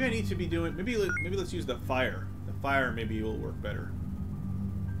 Maybe I need to be doing... Maybe let's use the fire. The fire maybe will work better.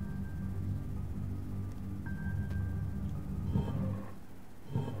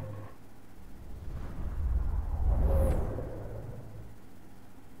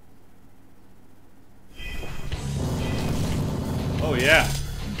 Oh, yeah.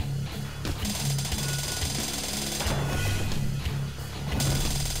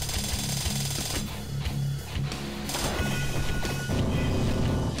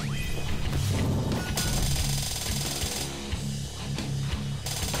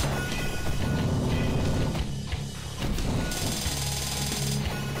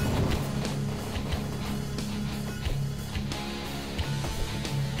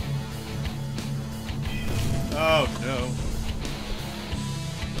 Oh no.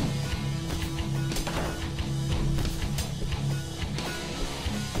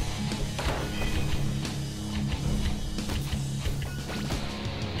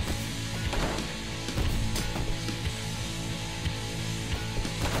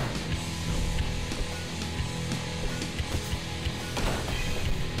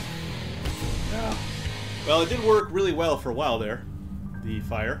 Well, it did work really well for a while there, the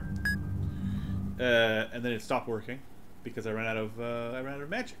fire, and then it stopped working because I ran out of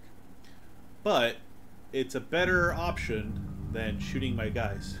magic. But it's a better option than shooting my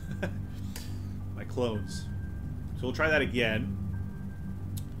guys, my clones. So we'll try that again.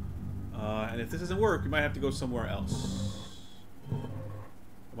 And if this doesn't work, we might have to go somewhere else.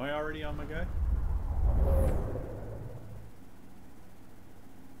 Am I already on my guy?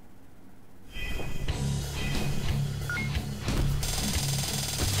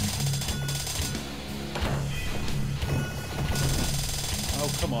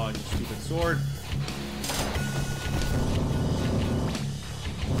 Oh, come on, you stupid sword.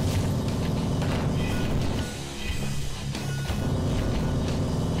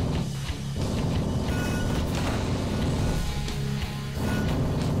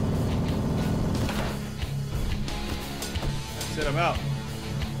 That's it, I'm out.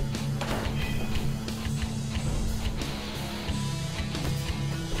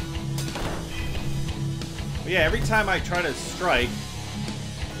 But yeah, every time I try to strike,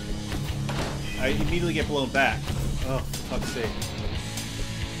 I immediately get blown back. Oh, for fuck's sake.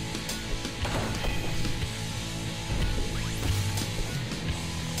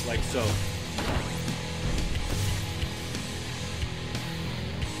 Like so.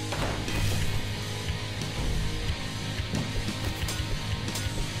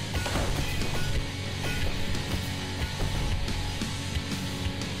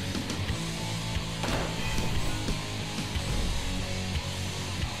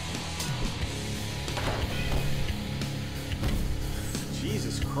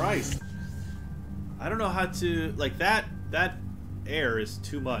 Christ. I don't know how to, like, that air is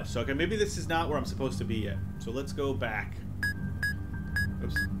too much. So, okay, maybe this is not where I'm supposed to be yet. So let's go back.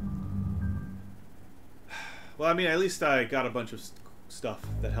 Oops. Well, I mean, at least I got a bunch of stuff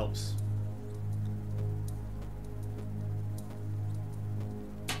that helps.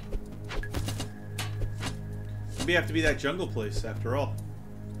 Maybe I have to be that jungle place after all.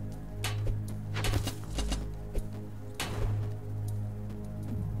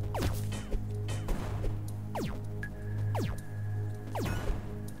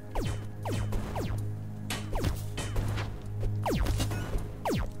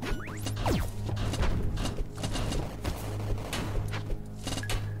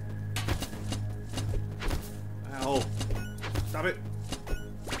 Stop it.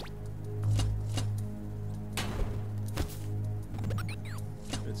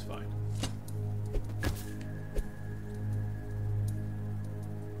 It's fine.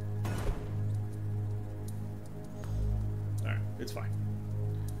 Alright, it's fine.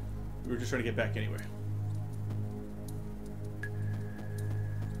 We were just trying to get back anyway.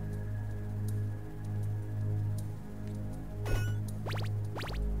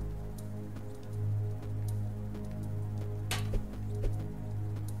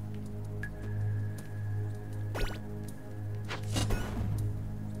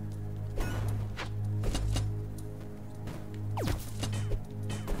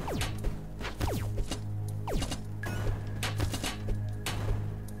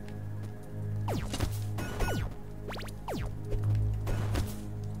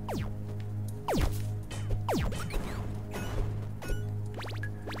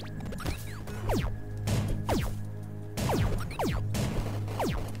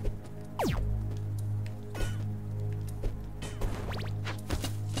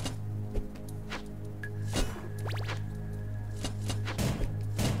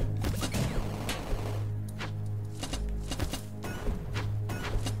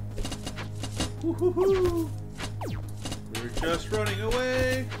 Woohoo! We're just running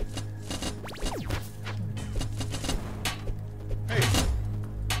away. Hey!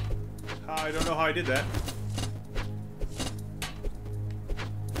 I don't know how I did that.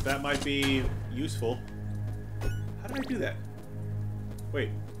 That might be useful. How did I do that? Wait.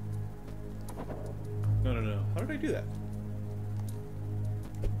 No. How did I do that?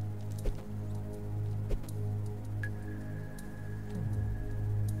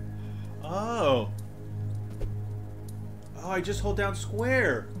 Oh. Oh, I just hold down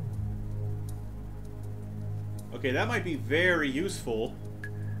square. Okay, that might be very useful.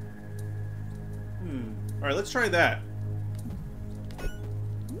 Alright, let's try that.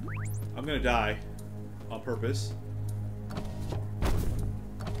 I'm gonna die. on purpose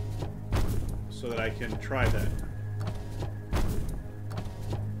so that I can try that.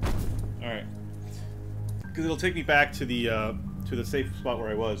 Alright. Because it'll take me back to the safe spot where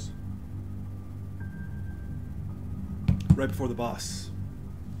I was. Right before the boss.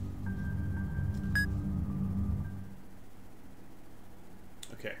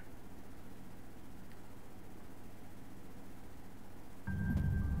 Okay.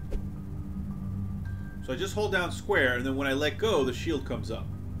 So I just hold down square, and then when I let go, the shield comes up.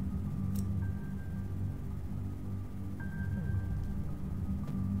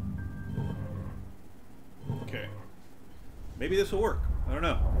 Okay. Maybe this will work. I don't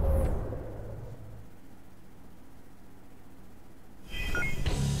know.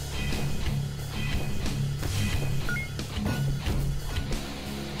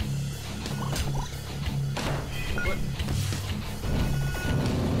 What?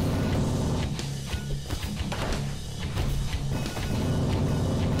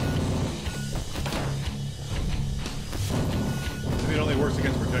 Maybe it only works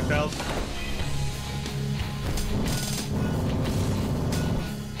against projectiles.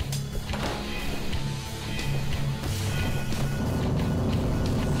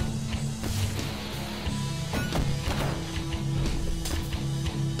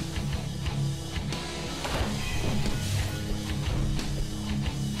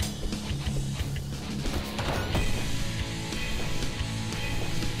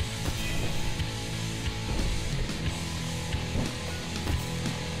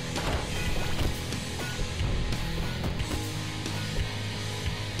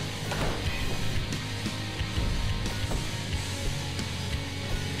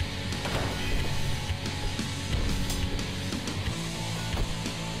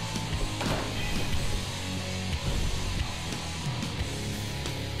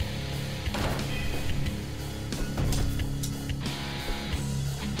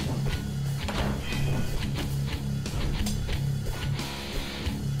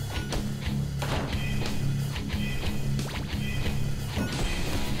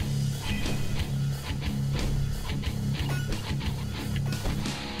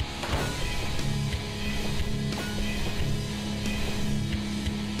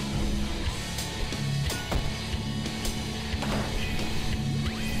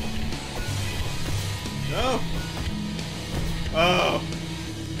 No! Oh!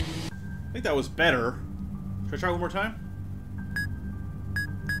 I think that was better. Should I try one more time?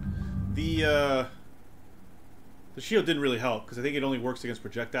 The shield didn't really help, because I think it only works against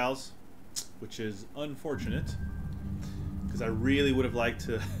projectiles, which is unfortunate. Because I really would have liked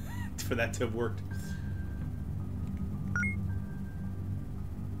to for that to have worked.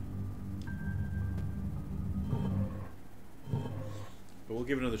 But we'll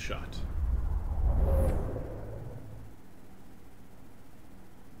give it another shot.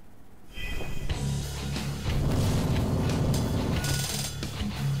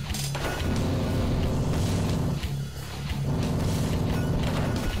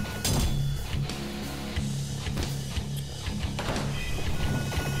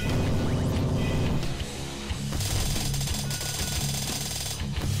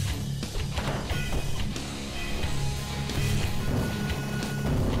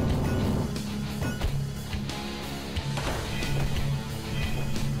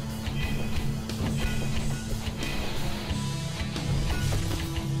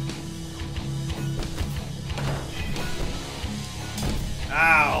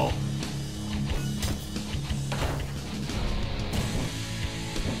 Ow!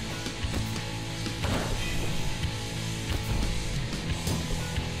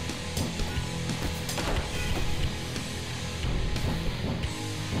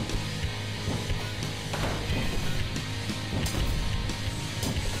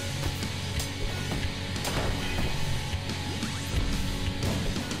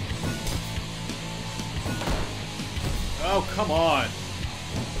 Oh, come on.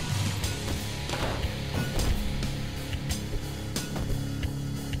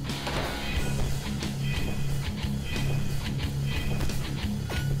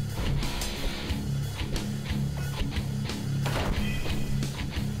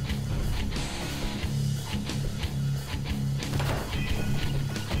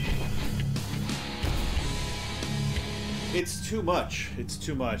 It's too much. It's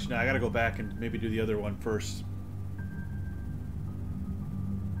too much. Now I gotta go back and maybe do the other one first.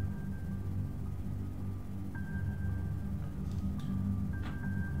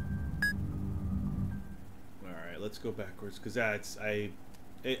 Let's go backwards, because that's I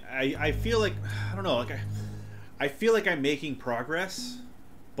feel like, I don't know, like I feel like I'm making progress,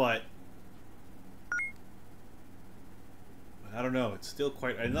 but I don't know. It's still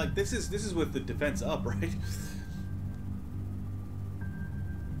quite. And like this is with the defense up, right?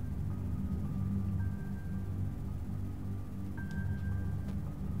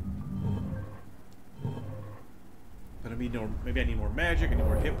 But I mean, maybe I need more magic. I need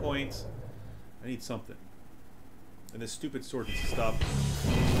more hit points. I need something. And this stupid sword needs to stop.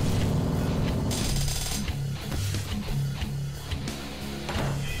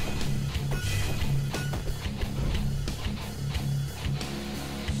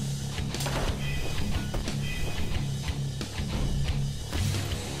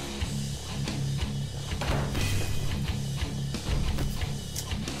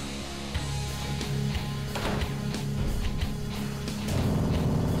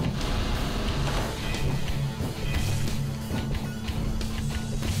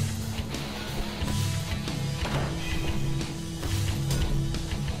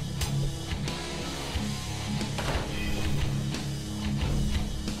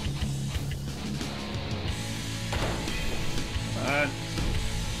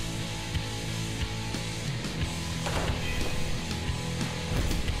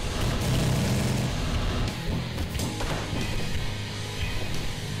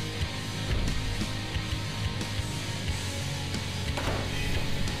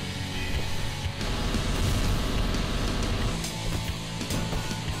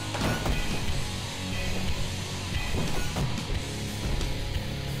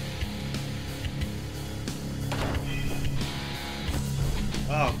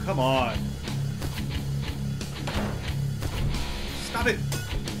 Oh, come on. Stop it!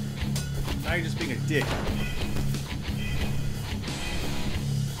 Now you're just being a dick. I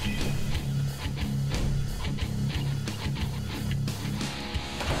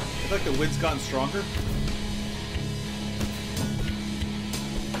feel like the wind's gotten stronger.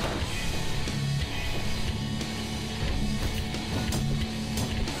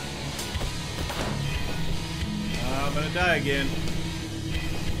 I'm gonna die again.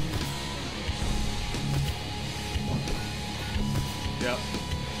 Yep.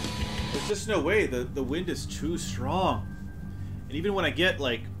 There's just no way. The wind is too strong. And even when I get,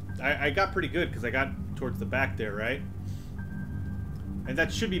 like... I got pretty good, because I got towards the back there, right? And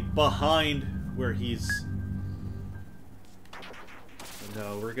that should be behind where he's...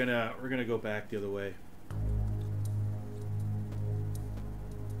 No, we're gonna go back the other way.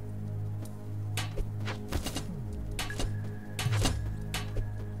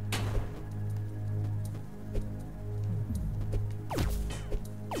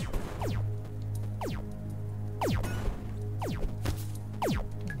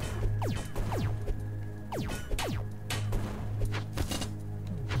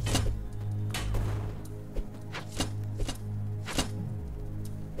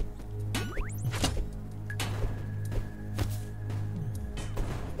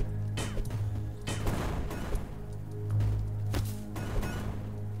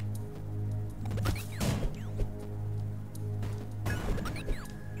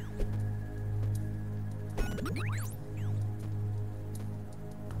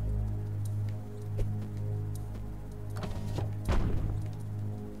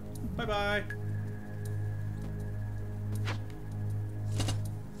 Bye-bye.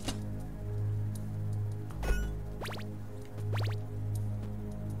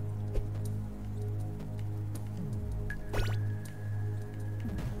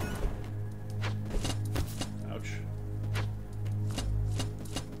 Ouch.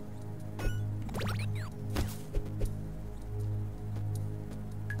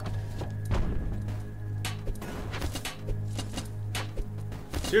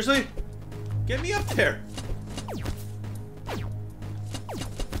 Seriously? Get me up there!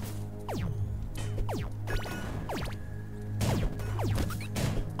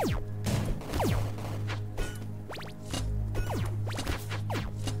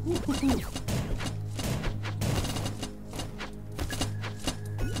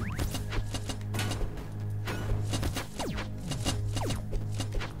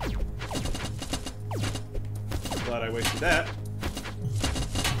 Glad I wasted that.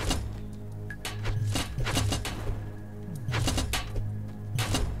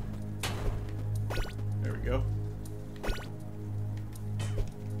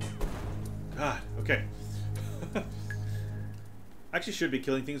 Okay. I actually should be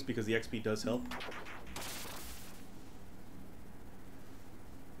killing things because the XP does help.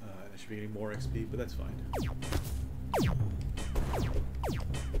 I should be getting more XP, but that's fine.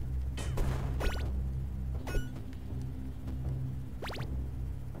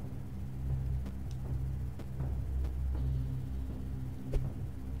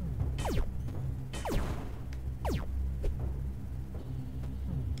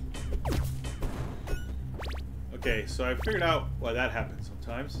 Okay, so I figured out why that happens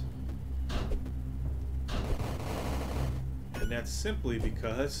sometimes. And that's simply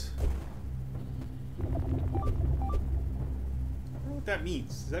because... I don't know what that means.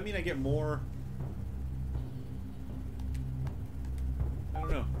 Does that mean I get more... I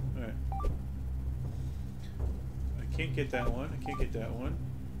don't know. Alright. I can't get that one. I can't get that one.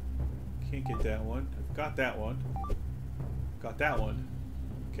 Can't get that one. I've got that one. Got that one.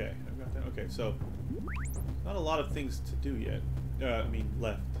 Okay, I've got that. Okay, so... not a lot of things to do yet. I mean,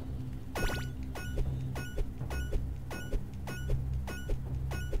 left.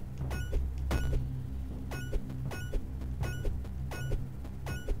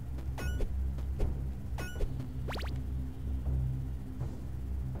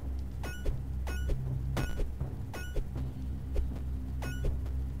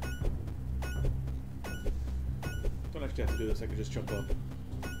 Don't actually have to do this, I could just jump up.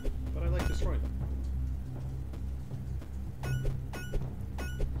 But I like destroying them.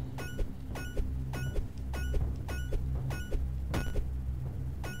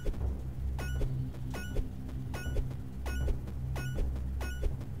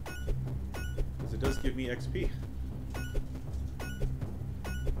 Because it does give me XP.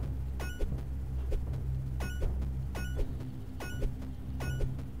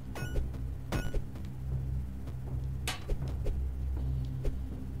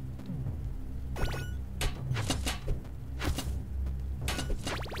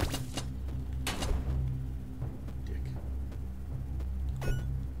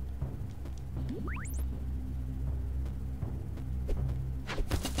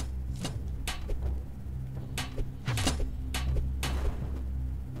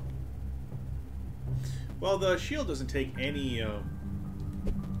 Well, the shield doesn't take any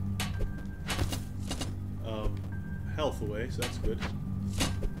health away, so that's good.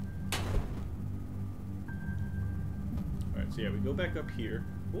 Alright, so yeah, we go back up here.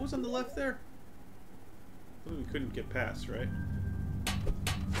 What was on the left there? We couldn't get past, right?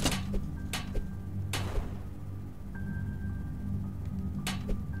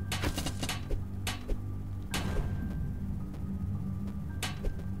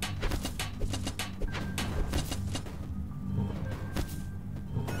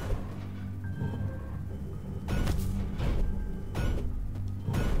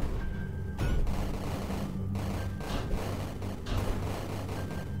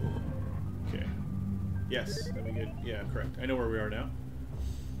 Yes, then we get... yeah, correct. I know where we are now.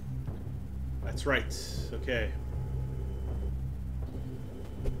 That's right. Okay.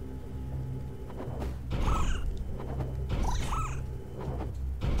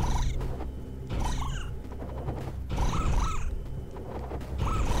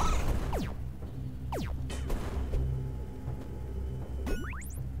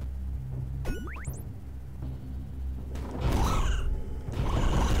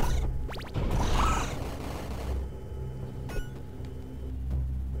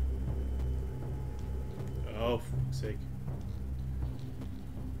 Oh, for fuck's sake.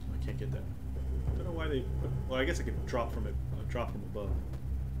 I can't get that. I don't know why they... well, I guess I could drop from it. Drop from above.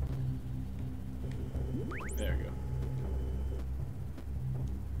 There we go.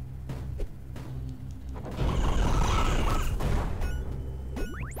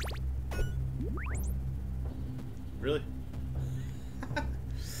 Really?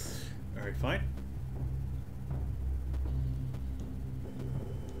 Alright, fine.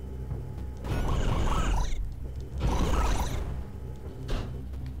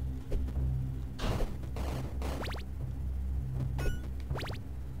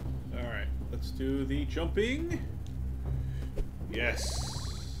 Do the jumping.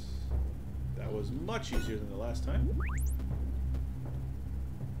 Yes. That was much easier than the last time.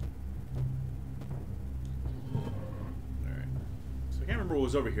 Alright. So I can't remember what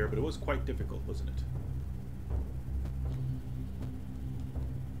was over here, but it was quite difficult, wasn't it?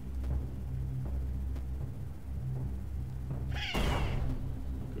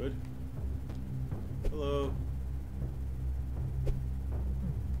 Good. Hello.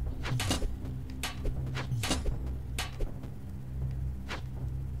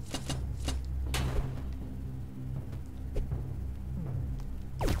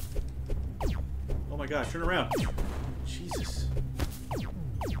 Oh my god, turn around. Jesus.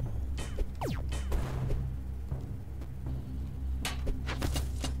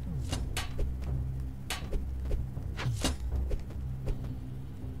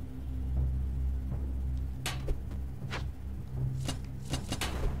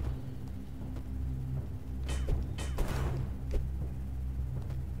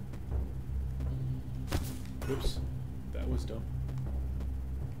 Oops. That was dumb.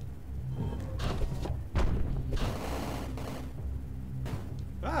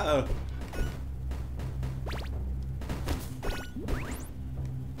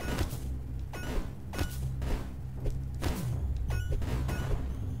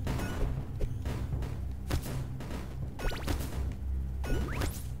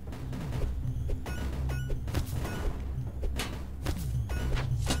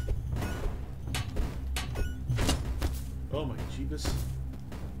 Oh my jeebus.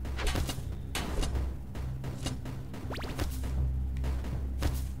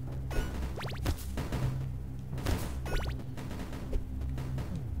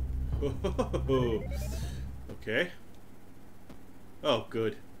 Okay. Oh,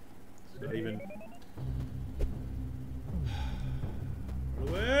 good. It's not even... Run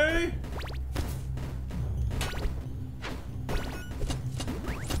away!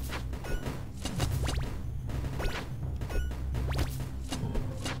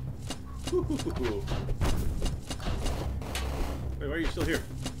 Wait, why are you still here?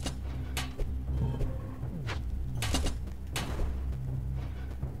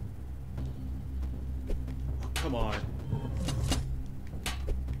 Oh, come on.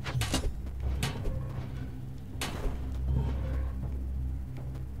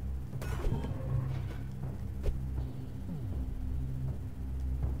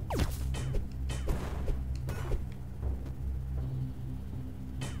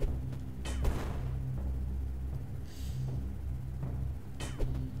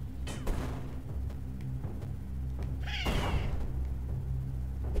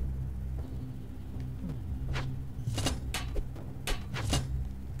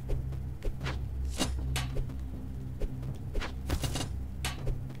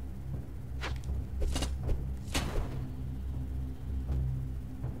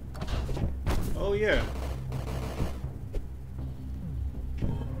 Oh yeah.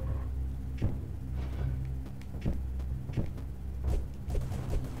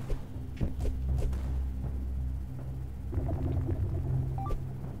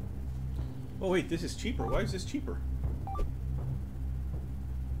 Oh wait, this is cheaper. Why is this cheaper?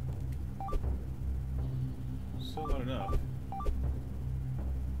 Still not enough. I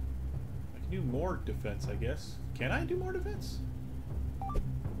can do more defense, I guess. Can I do more defense?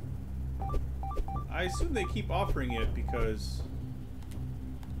 I assume they keep offering it because...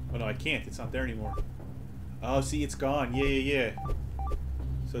 Oh no, I can't. It's not there anymore. Oh, see, it's gone. Yeah, yeah, yeah.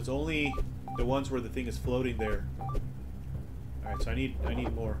 So it's only the ones where the thing is floating there. Alright, so I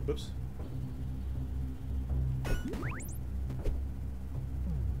need more. Whoops.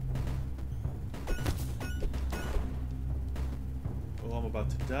 Oh, I'm about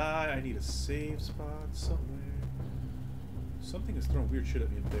to die. I need a save spot somewhere. Something is throwing weird shit at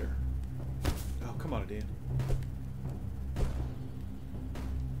me up there. Oh, come on, Adan.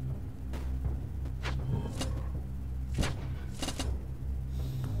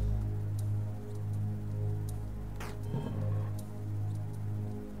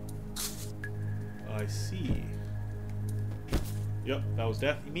 I see. Yep, that was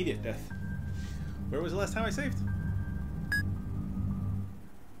death. Immediate death. Where was the last time I saved?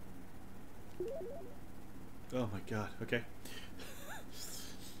 Oh my god, okay.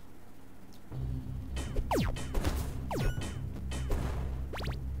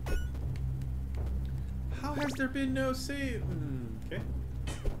 How has there been no save? Okay.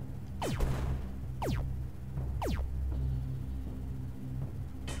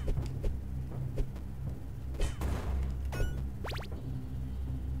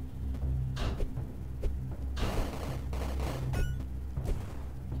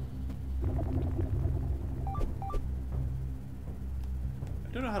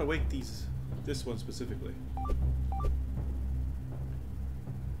 I don't know how to wake this one specifically.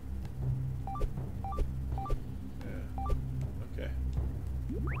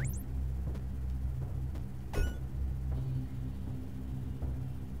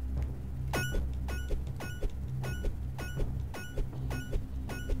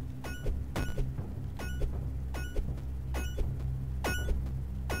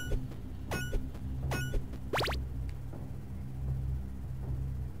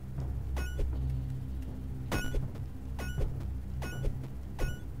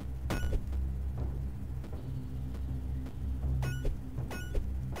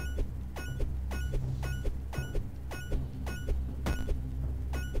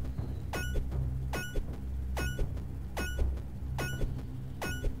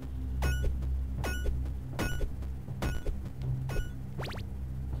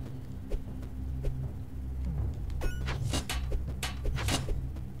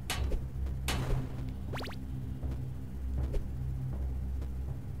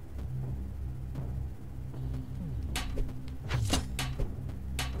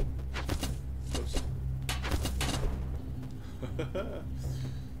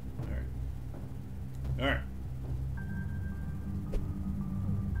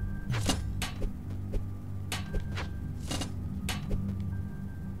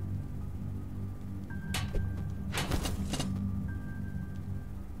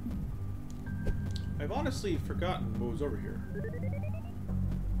 I've honestly forgotten what was over here.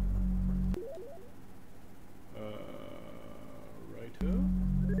 Righto.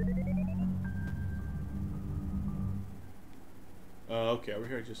 Okay, over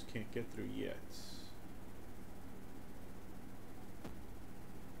here I just can't get through yet.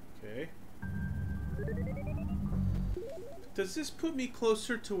 Okay. Does this put me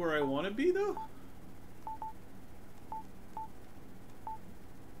closer to where I want to be, though?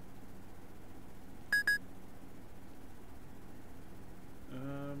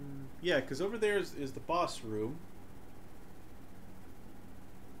 Yeah, because over there is the boss room.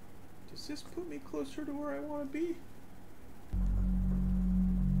 Does this put me closer to where I want to be?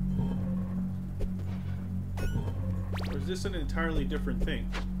 Or is this an entirely different thing?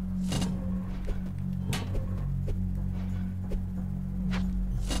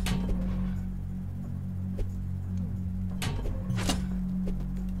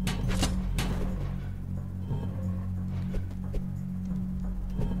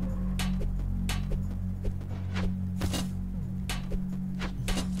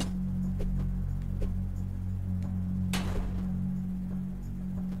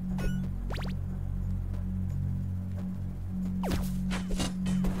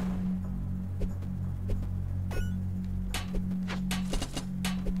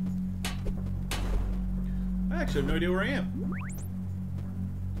 I have no idea where I am.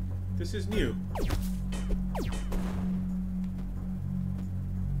 This is new.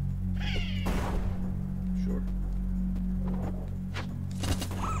 Sure.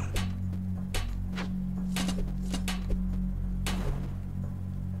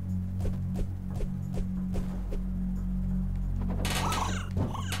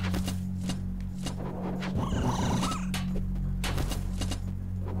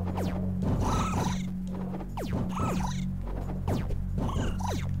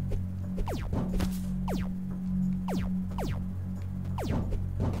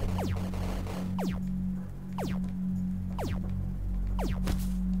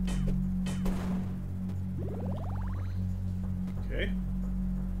 Okay.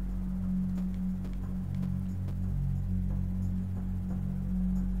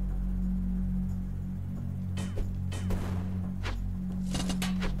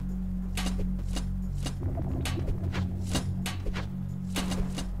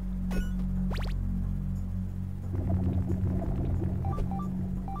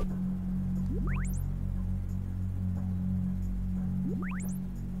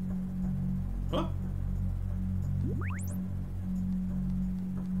 Huh?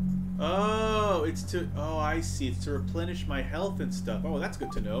 Oh, it's to... Oh, I see. It's to replenish my health and stuff. Oh, that's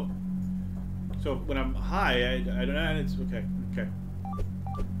good to know. So when I'm high, I don't know. It's okay. Okay.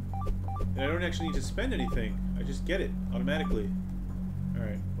 And I don't actually need to spend anything. I just get it automatically. All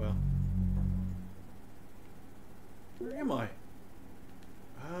right. Well. Where am I?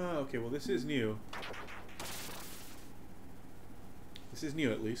 Ah, okay. Well, this is new. This is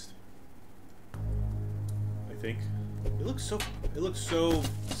new, at least. I think. It looks so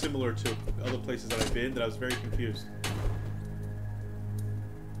similar to other places that I've been that I was very confused.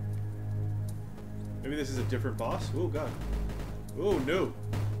 Maybe this is a different boss? Oh god. Oh no.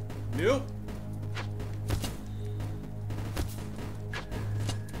 Nope.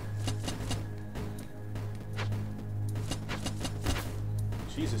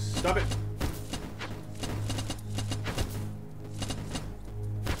 Jesus, stop it.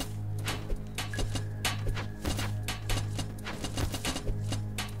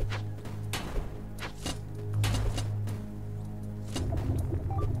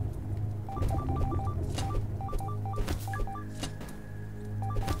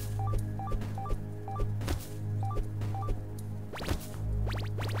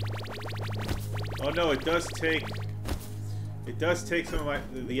 Oh no, it does take some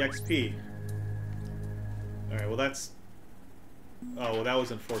of the XP. Alright, well that's... Oh, well that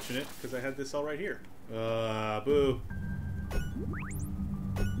was unfortunate, because I had this all right here. Boo.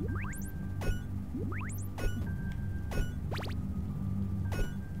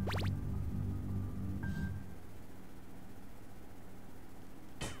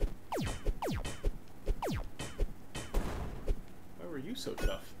 Why were you so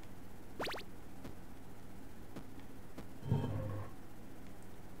tough?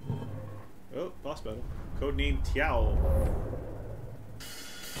 Oh, boss battle. Codename Tiao.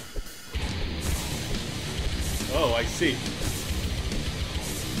 Oh, I see.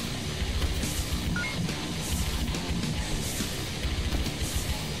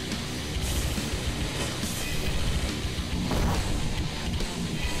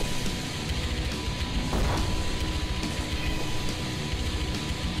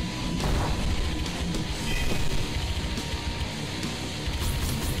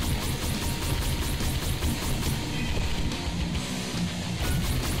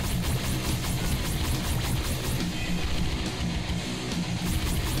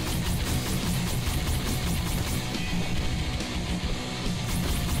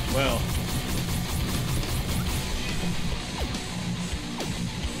 Well.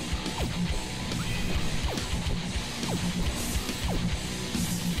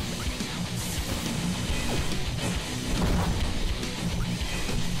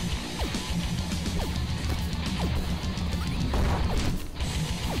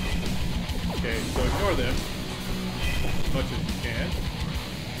 Okay, so ignore them as much as you can.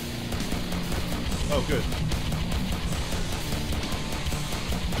 Oh, good.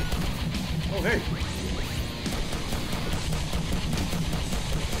 Oh, hey.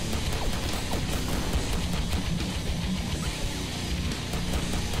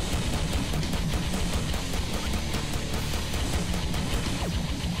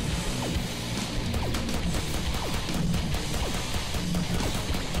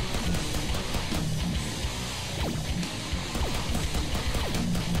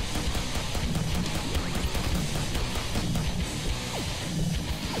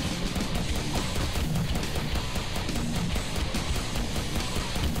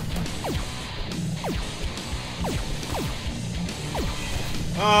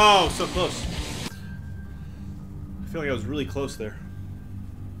 Oh, so close. I feel like I was really close there.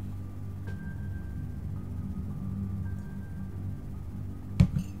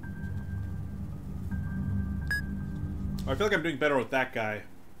 I feel like I'm doing better with that guy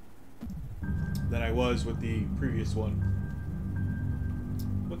than I was with the previous one.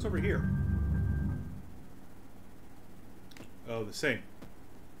 What's over here? Oh, the same.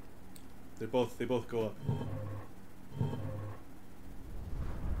 They both go up.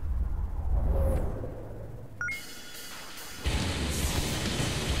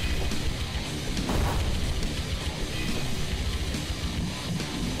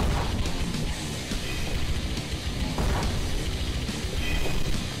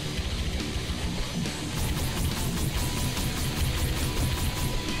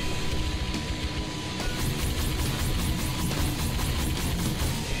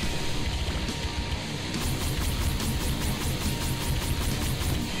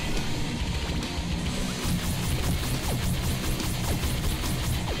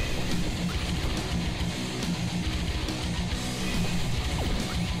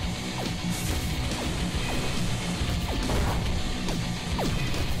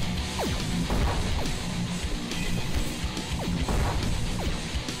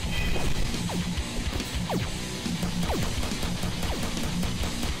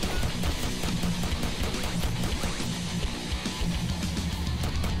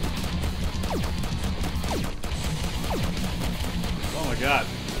 God.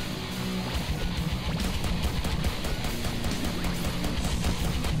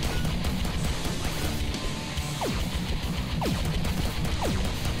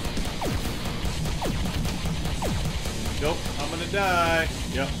 Nope, I'm gonna die.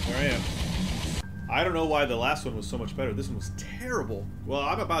 Yep, there I am. I don't know why the last one was so much better. This one was terrible. Well,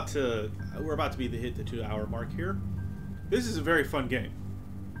 we're about to hit the 2-hour mark here. This is a very fun game.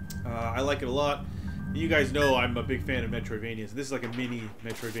 I like it a lot. You guys know I'm a big fan of Metroidvanias. This is like a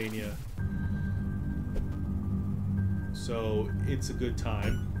mini-Metroidvania. So, it's a good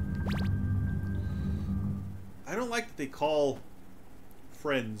time. I don't like that they call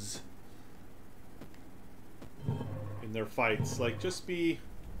friends in their fights. Like, just be...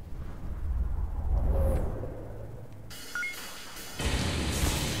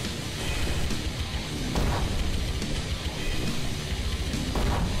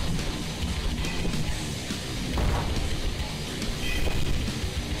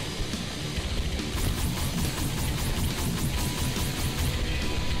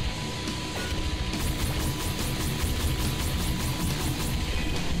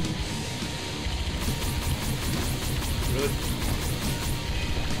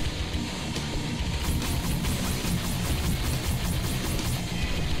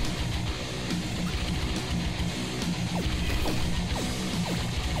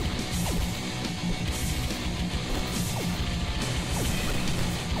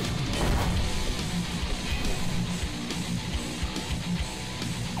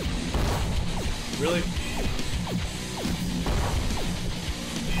 Really?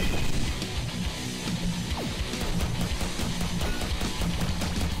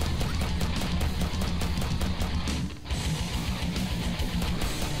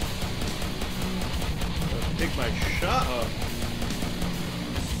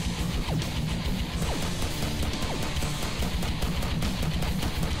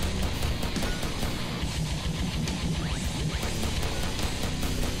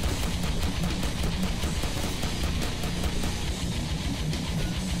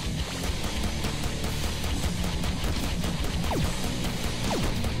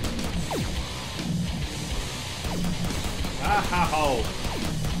 How?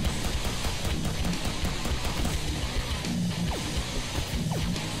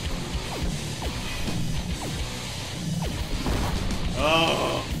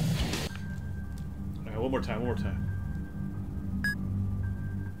 Oh! Alright, one more time, one more time.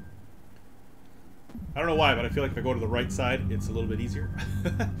 I don't know why, but I feel like if I go to the right side, it's a little bit easier.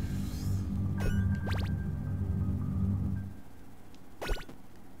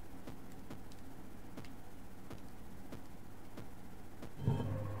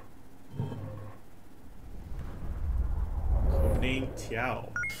 Name Tiao.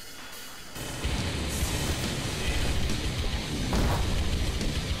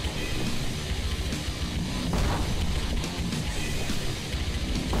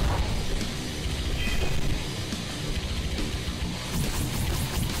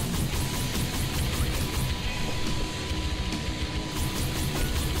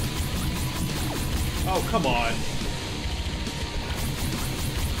 Oh, come on.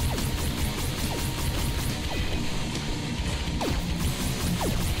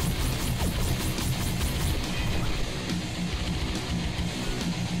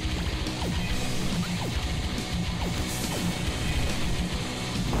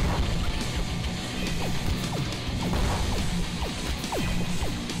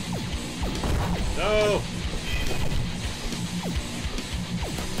 No.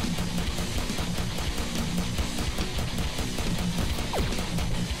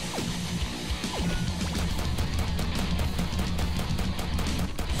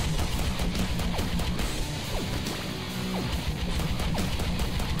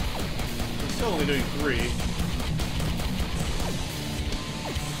 Still only doing 3.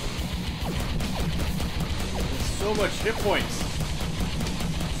 So much hit points.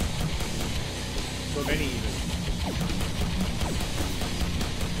 So many even.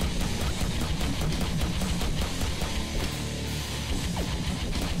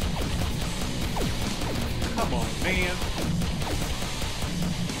 Come on, man.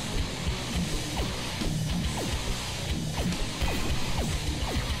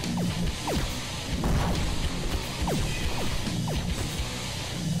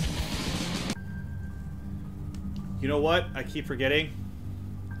 You know what? I keep forgetting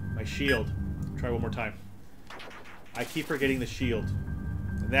my shield. Try one more time. I keep forgetting the shield.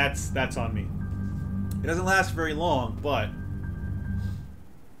 And that's on me. It doesn't last very long, but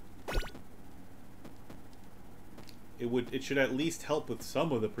it should at least help with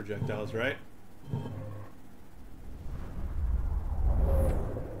some of the projectiles, right?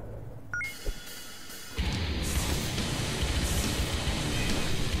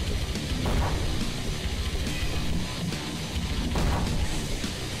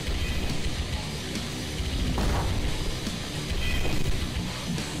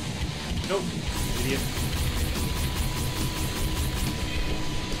 Nope. Idiot.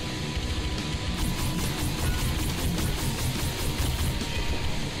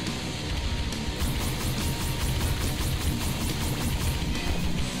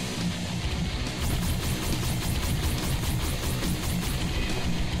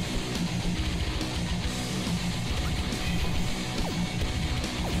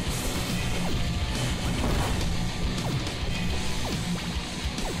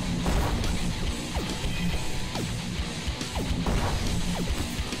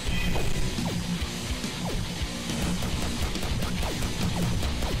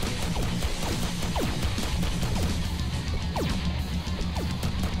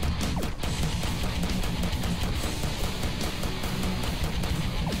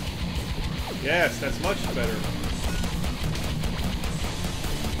 Yes, that's much better.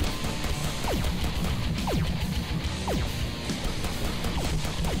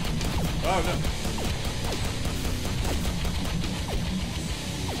 Oh, no.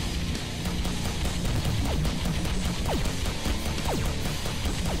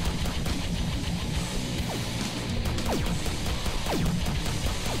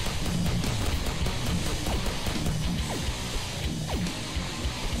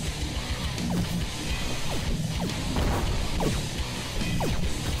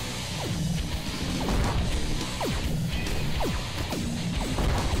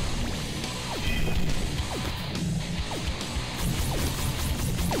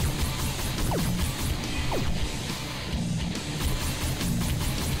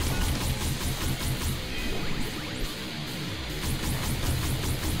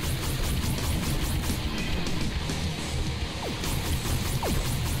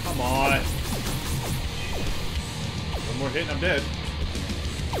 Come on. One more hit and I'm dead.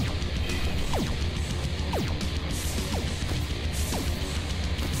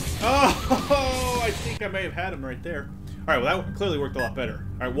 Oh, I think I may have had him right there. All right, well that clearly worked a lot better.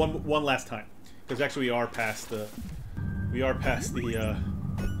 All right, one last time, because actually we are past the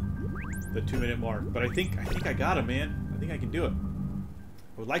 2-minute mark. But I think I got him, man. I think I can do it.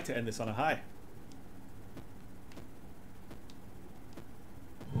 I would like to end this on a high.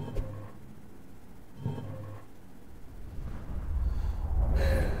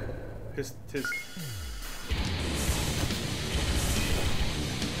 His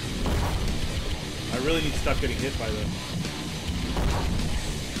I really need to stop getting hit by them.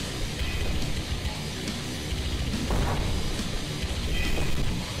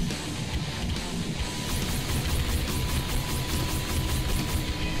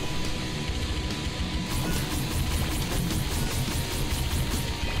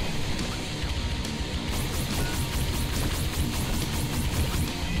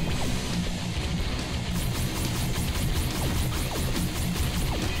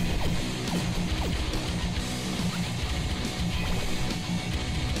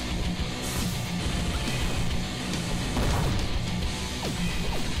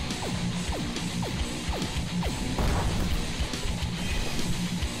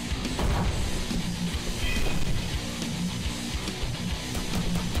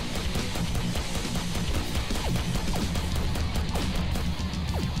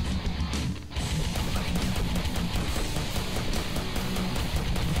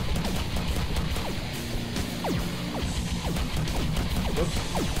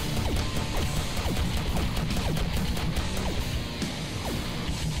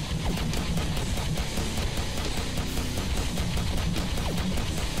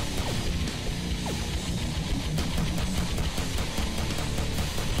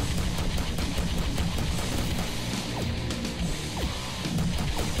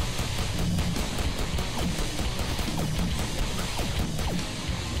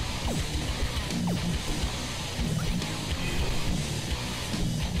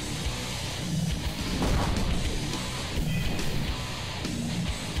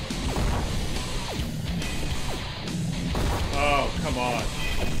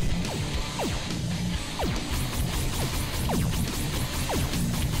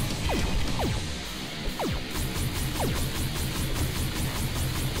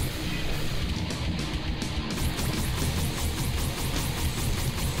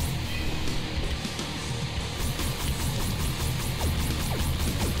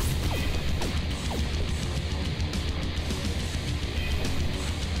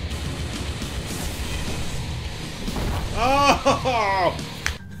 Oh!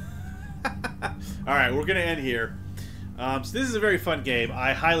 Alright, we're going to end here. So this is a very fun game.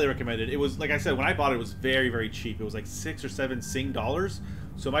 I highly recommend it. It was, like I said, when I bought it, it was very, very cheap. It was like $6 or $7 Sing dollars.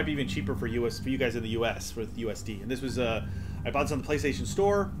 So it might be even cheaper for you guys in the US with USD. And this was, I bought this on the PlayStation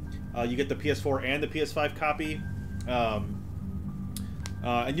Store. You get the PS4 and the PS5 copy. And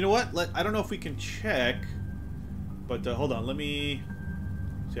you know what? I don't know if we can check. But hold on, let me...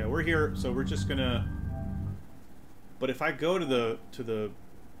 So yeah, we're here. So we're just going to... But if I go to the, I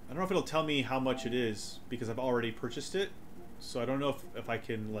don't know if it'll tell me how much it is because I've already purchased it. So I don't know if I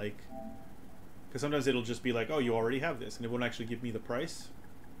can like, because sometimes it'll just be like, oh, you already have this, and it won't actually give me the price.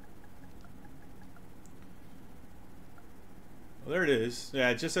 Well, there it is.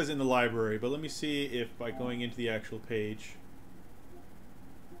 Yeah, it just says in the library, but let me see if by going into the actual page.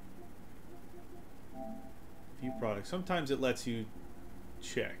 View products. Sometimes it lets you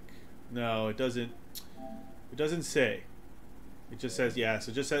check. No, it doesn't. It doesn't say. It just says yeah.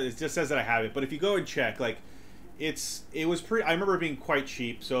 So it just says that I have it. But if you go and check, like, it was pretty. I remember it being quite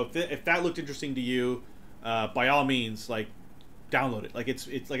cheap. So if that looked interesting to you, by all means, like, download it. Like it's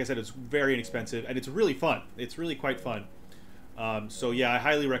like I said, it's very inexpensive and it's really fun. It's really quite fun. So yeah, I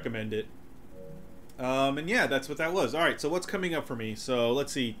highly recommend it. And yeah, that's what that was. All right. So what's coming up for me? So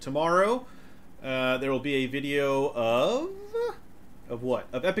let's see. Tomorrow, there will be a video of what?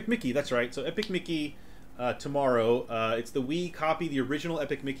 Of Epic Mickey. That's right. So Epic Mickey. Tomorrow, it's the Wii copy, the original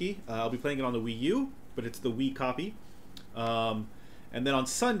Epic Mickey. I'll be playing it on the Wii U, but it's the Wii copy. And then on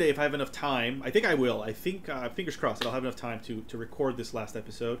Sunday, if I have enough time, I think I will. I think, fingers crossed, that I'll have enough time to record this last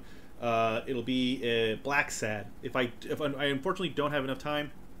episode. It'll be Black Sad. If I unfortunately don't have enough time,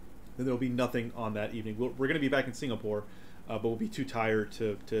 then there'll be nothing on that evening. We're going to be back in Singapore, but we'll be too tired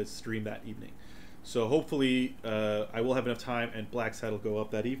to stream that evening. So hopefully, I will have enough time, and Black Sad will go up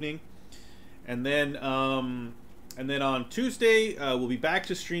that evening. And then on Tuesday, we'll be back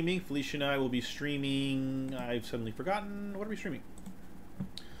to streaming. Felicia and I will be streaming. I've suddenly forgotten. What are we streaming?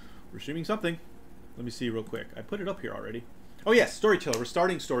 We're streaming something. Let me see real quick. I put it up here already. Oh, yes, Storyteller. We're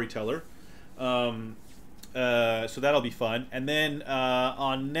starting Storyteller. So that'll be fun. And then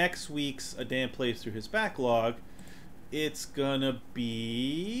on next week's Adan Plays Through His Backlog, it's gonna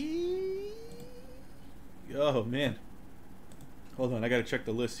be... Oh, man. Hold on, I gotta check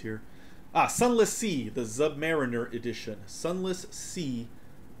the list here. Sunless Sea, the Zubmariner edition. Sunless Sea,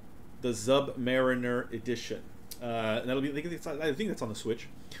 the Zubmariner edition. And that'll be, I think that's on the Switch.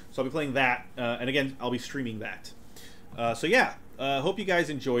 So I'll be playing that, and again, I'll be streaming that. So yeah, hope you guys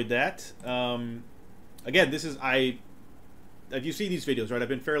enjoyed that. Again, this is, if you see these videos, right, I've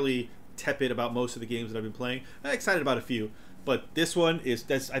been fairly tepid about most of the games that I've been playing. I'm excited about a few, but this one is,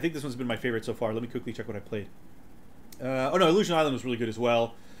 I think this one's been my favorite so far. Let me quickly check what I played. Oh no, Illusion Island was really good as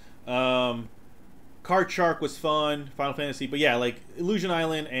well. Card Shark was fun, Final Fantasy, but yeah, like Illusion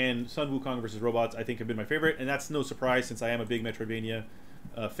Island and Sun Wukong vs. Robots I think have been my favorite, and that's no surprise since I am a big Metroidvania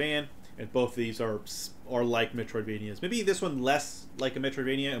fan, and both of these are like Metroidvanias. Maybe this one less like a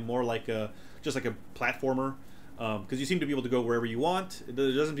Metroidvania and more like just like a platformer, because you seem to be able to go wherever you want.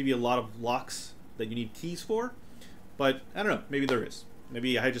 There doesn't seem to be a lot of locks that you need keys for, but I don't know, maybe there is.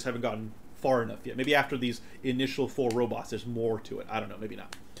 Maybe I just haven't gotten far enough yet. Maybe after these initial 4 robots there's more to it. I don't know, maybe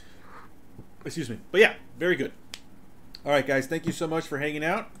not. Excuse me. But yeah, very good. Alright guys, thank you so much for hanging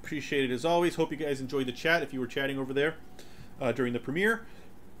out. Appreciate it as always. Hope you guys enjoyed the chat if you were chatting over there during the premiere.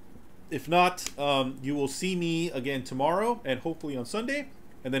 If not, you will see me again tomorrow and hopefully on Sunday.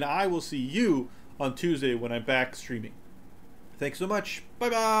 And then I will see you on Tuesday when I'm back streaming. Thanks so much.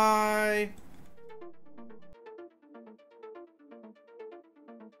 Bye-bye.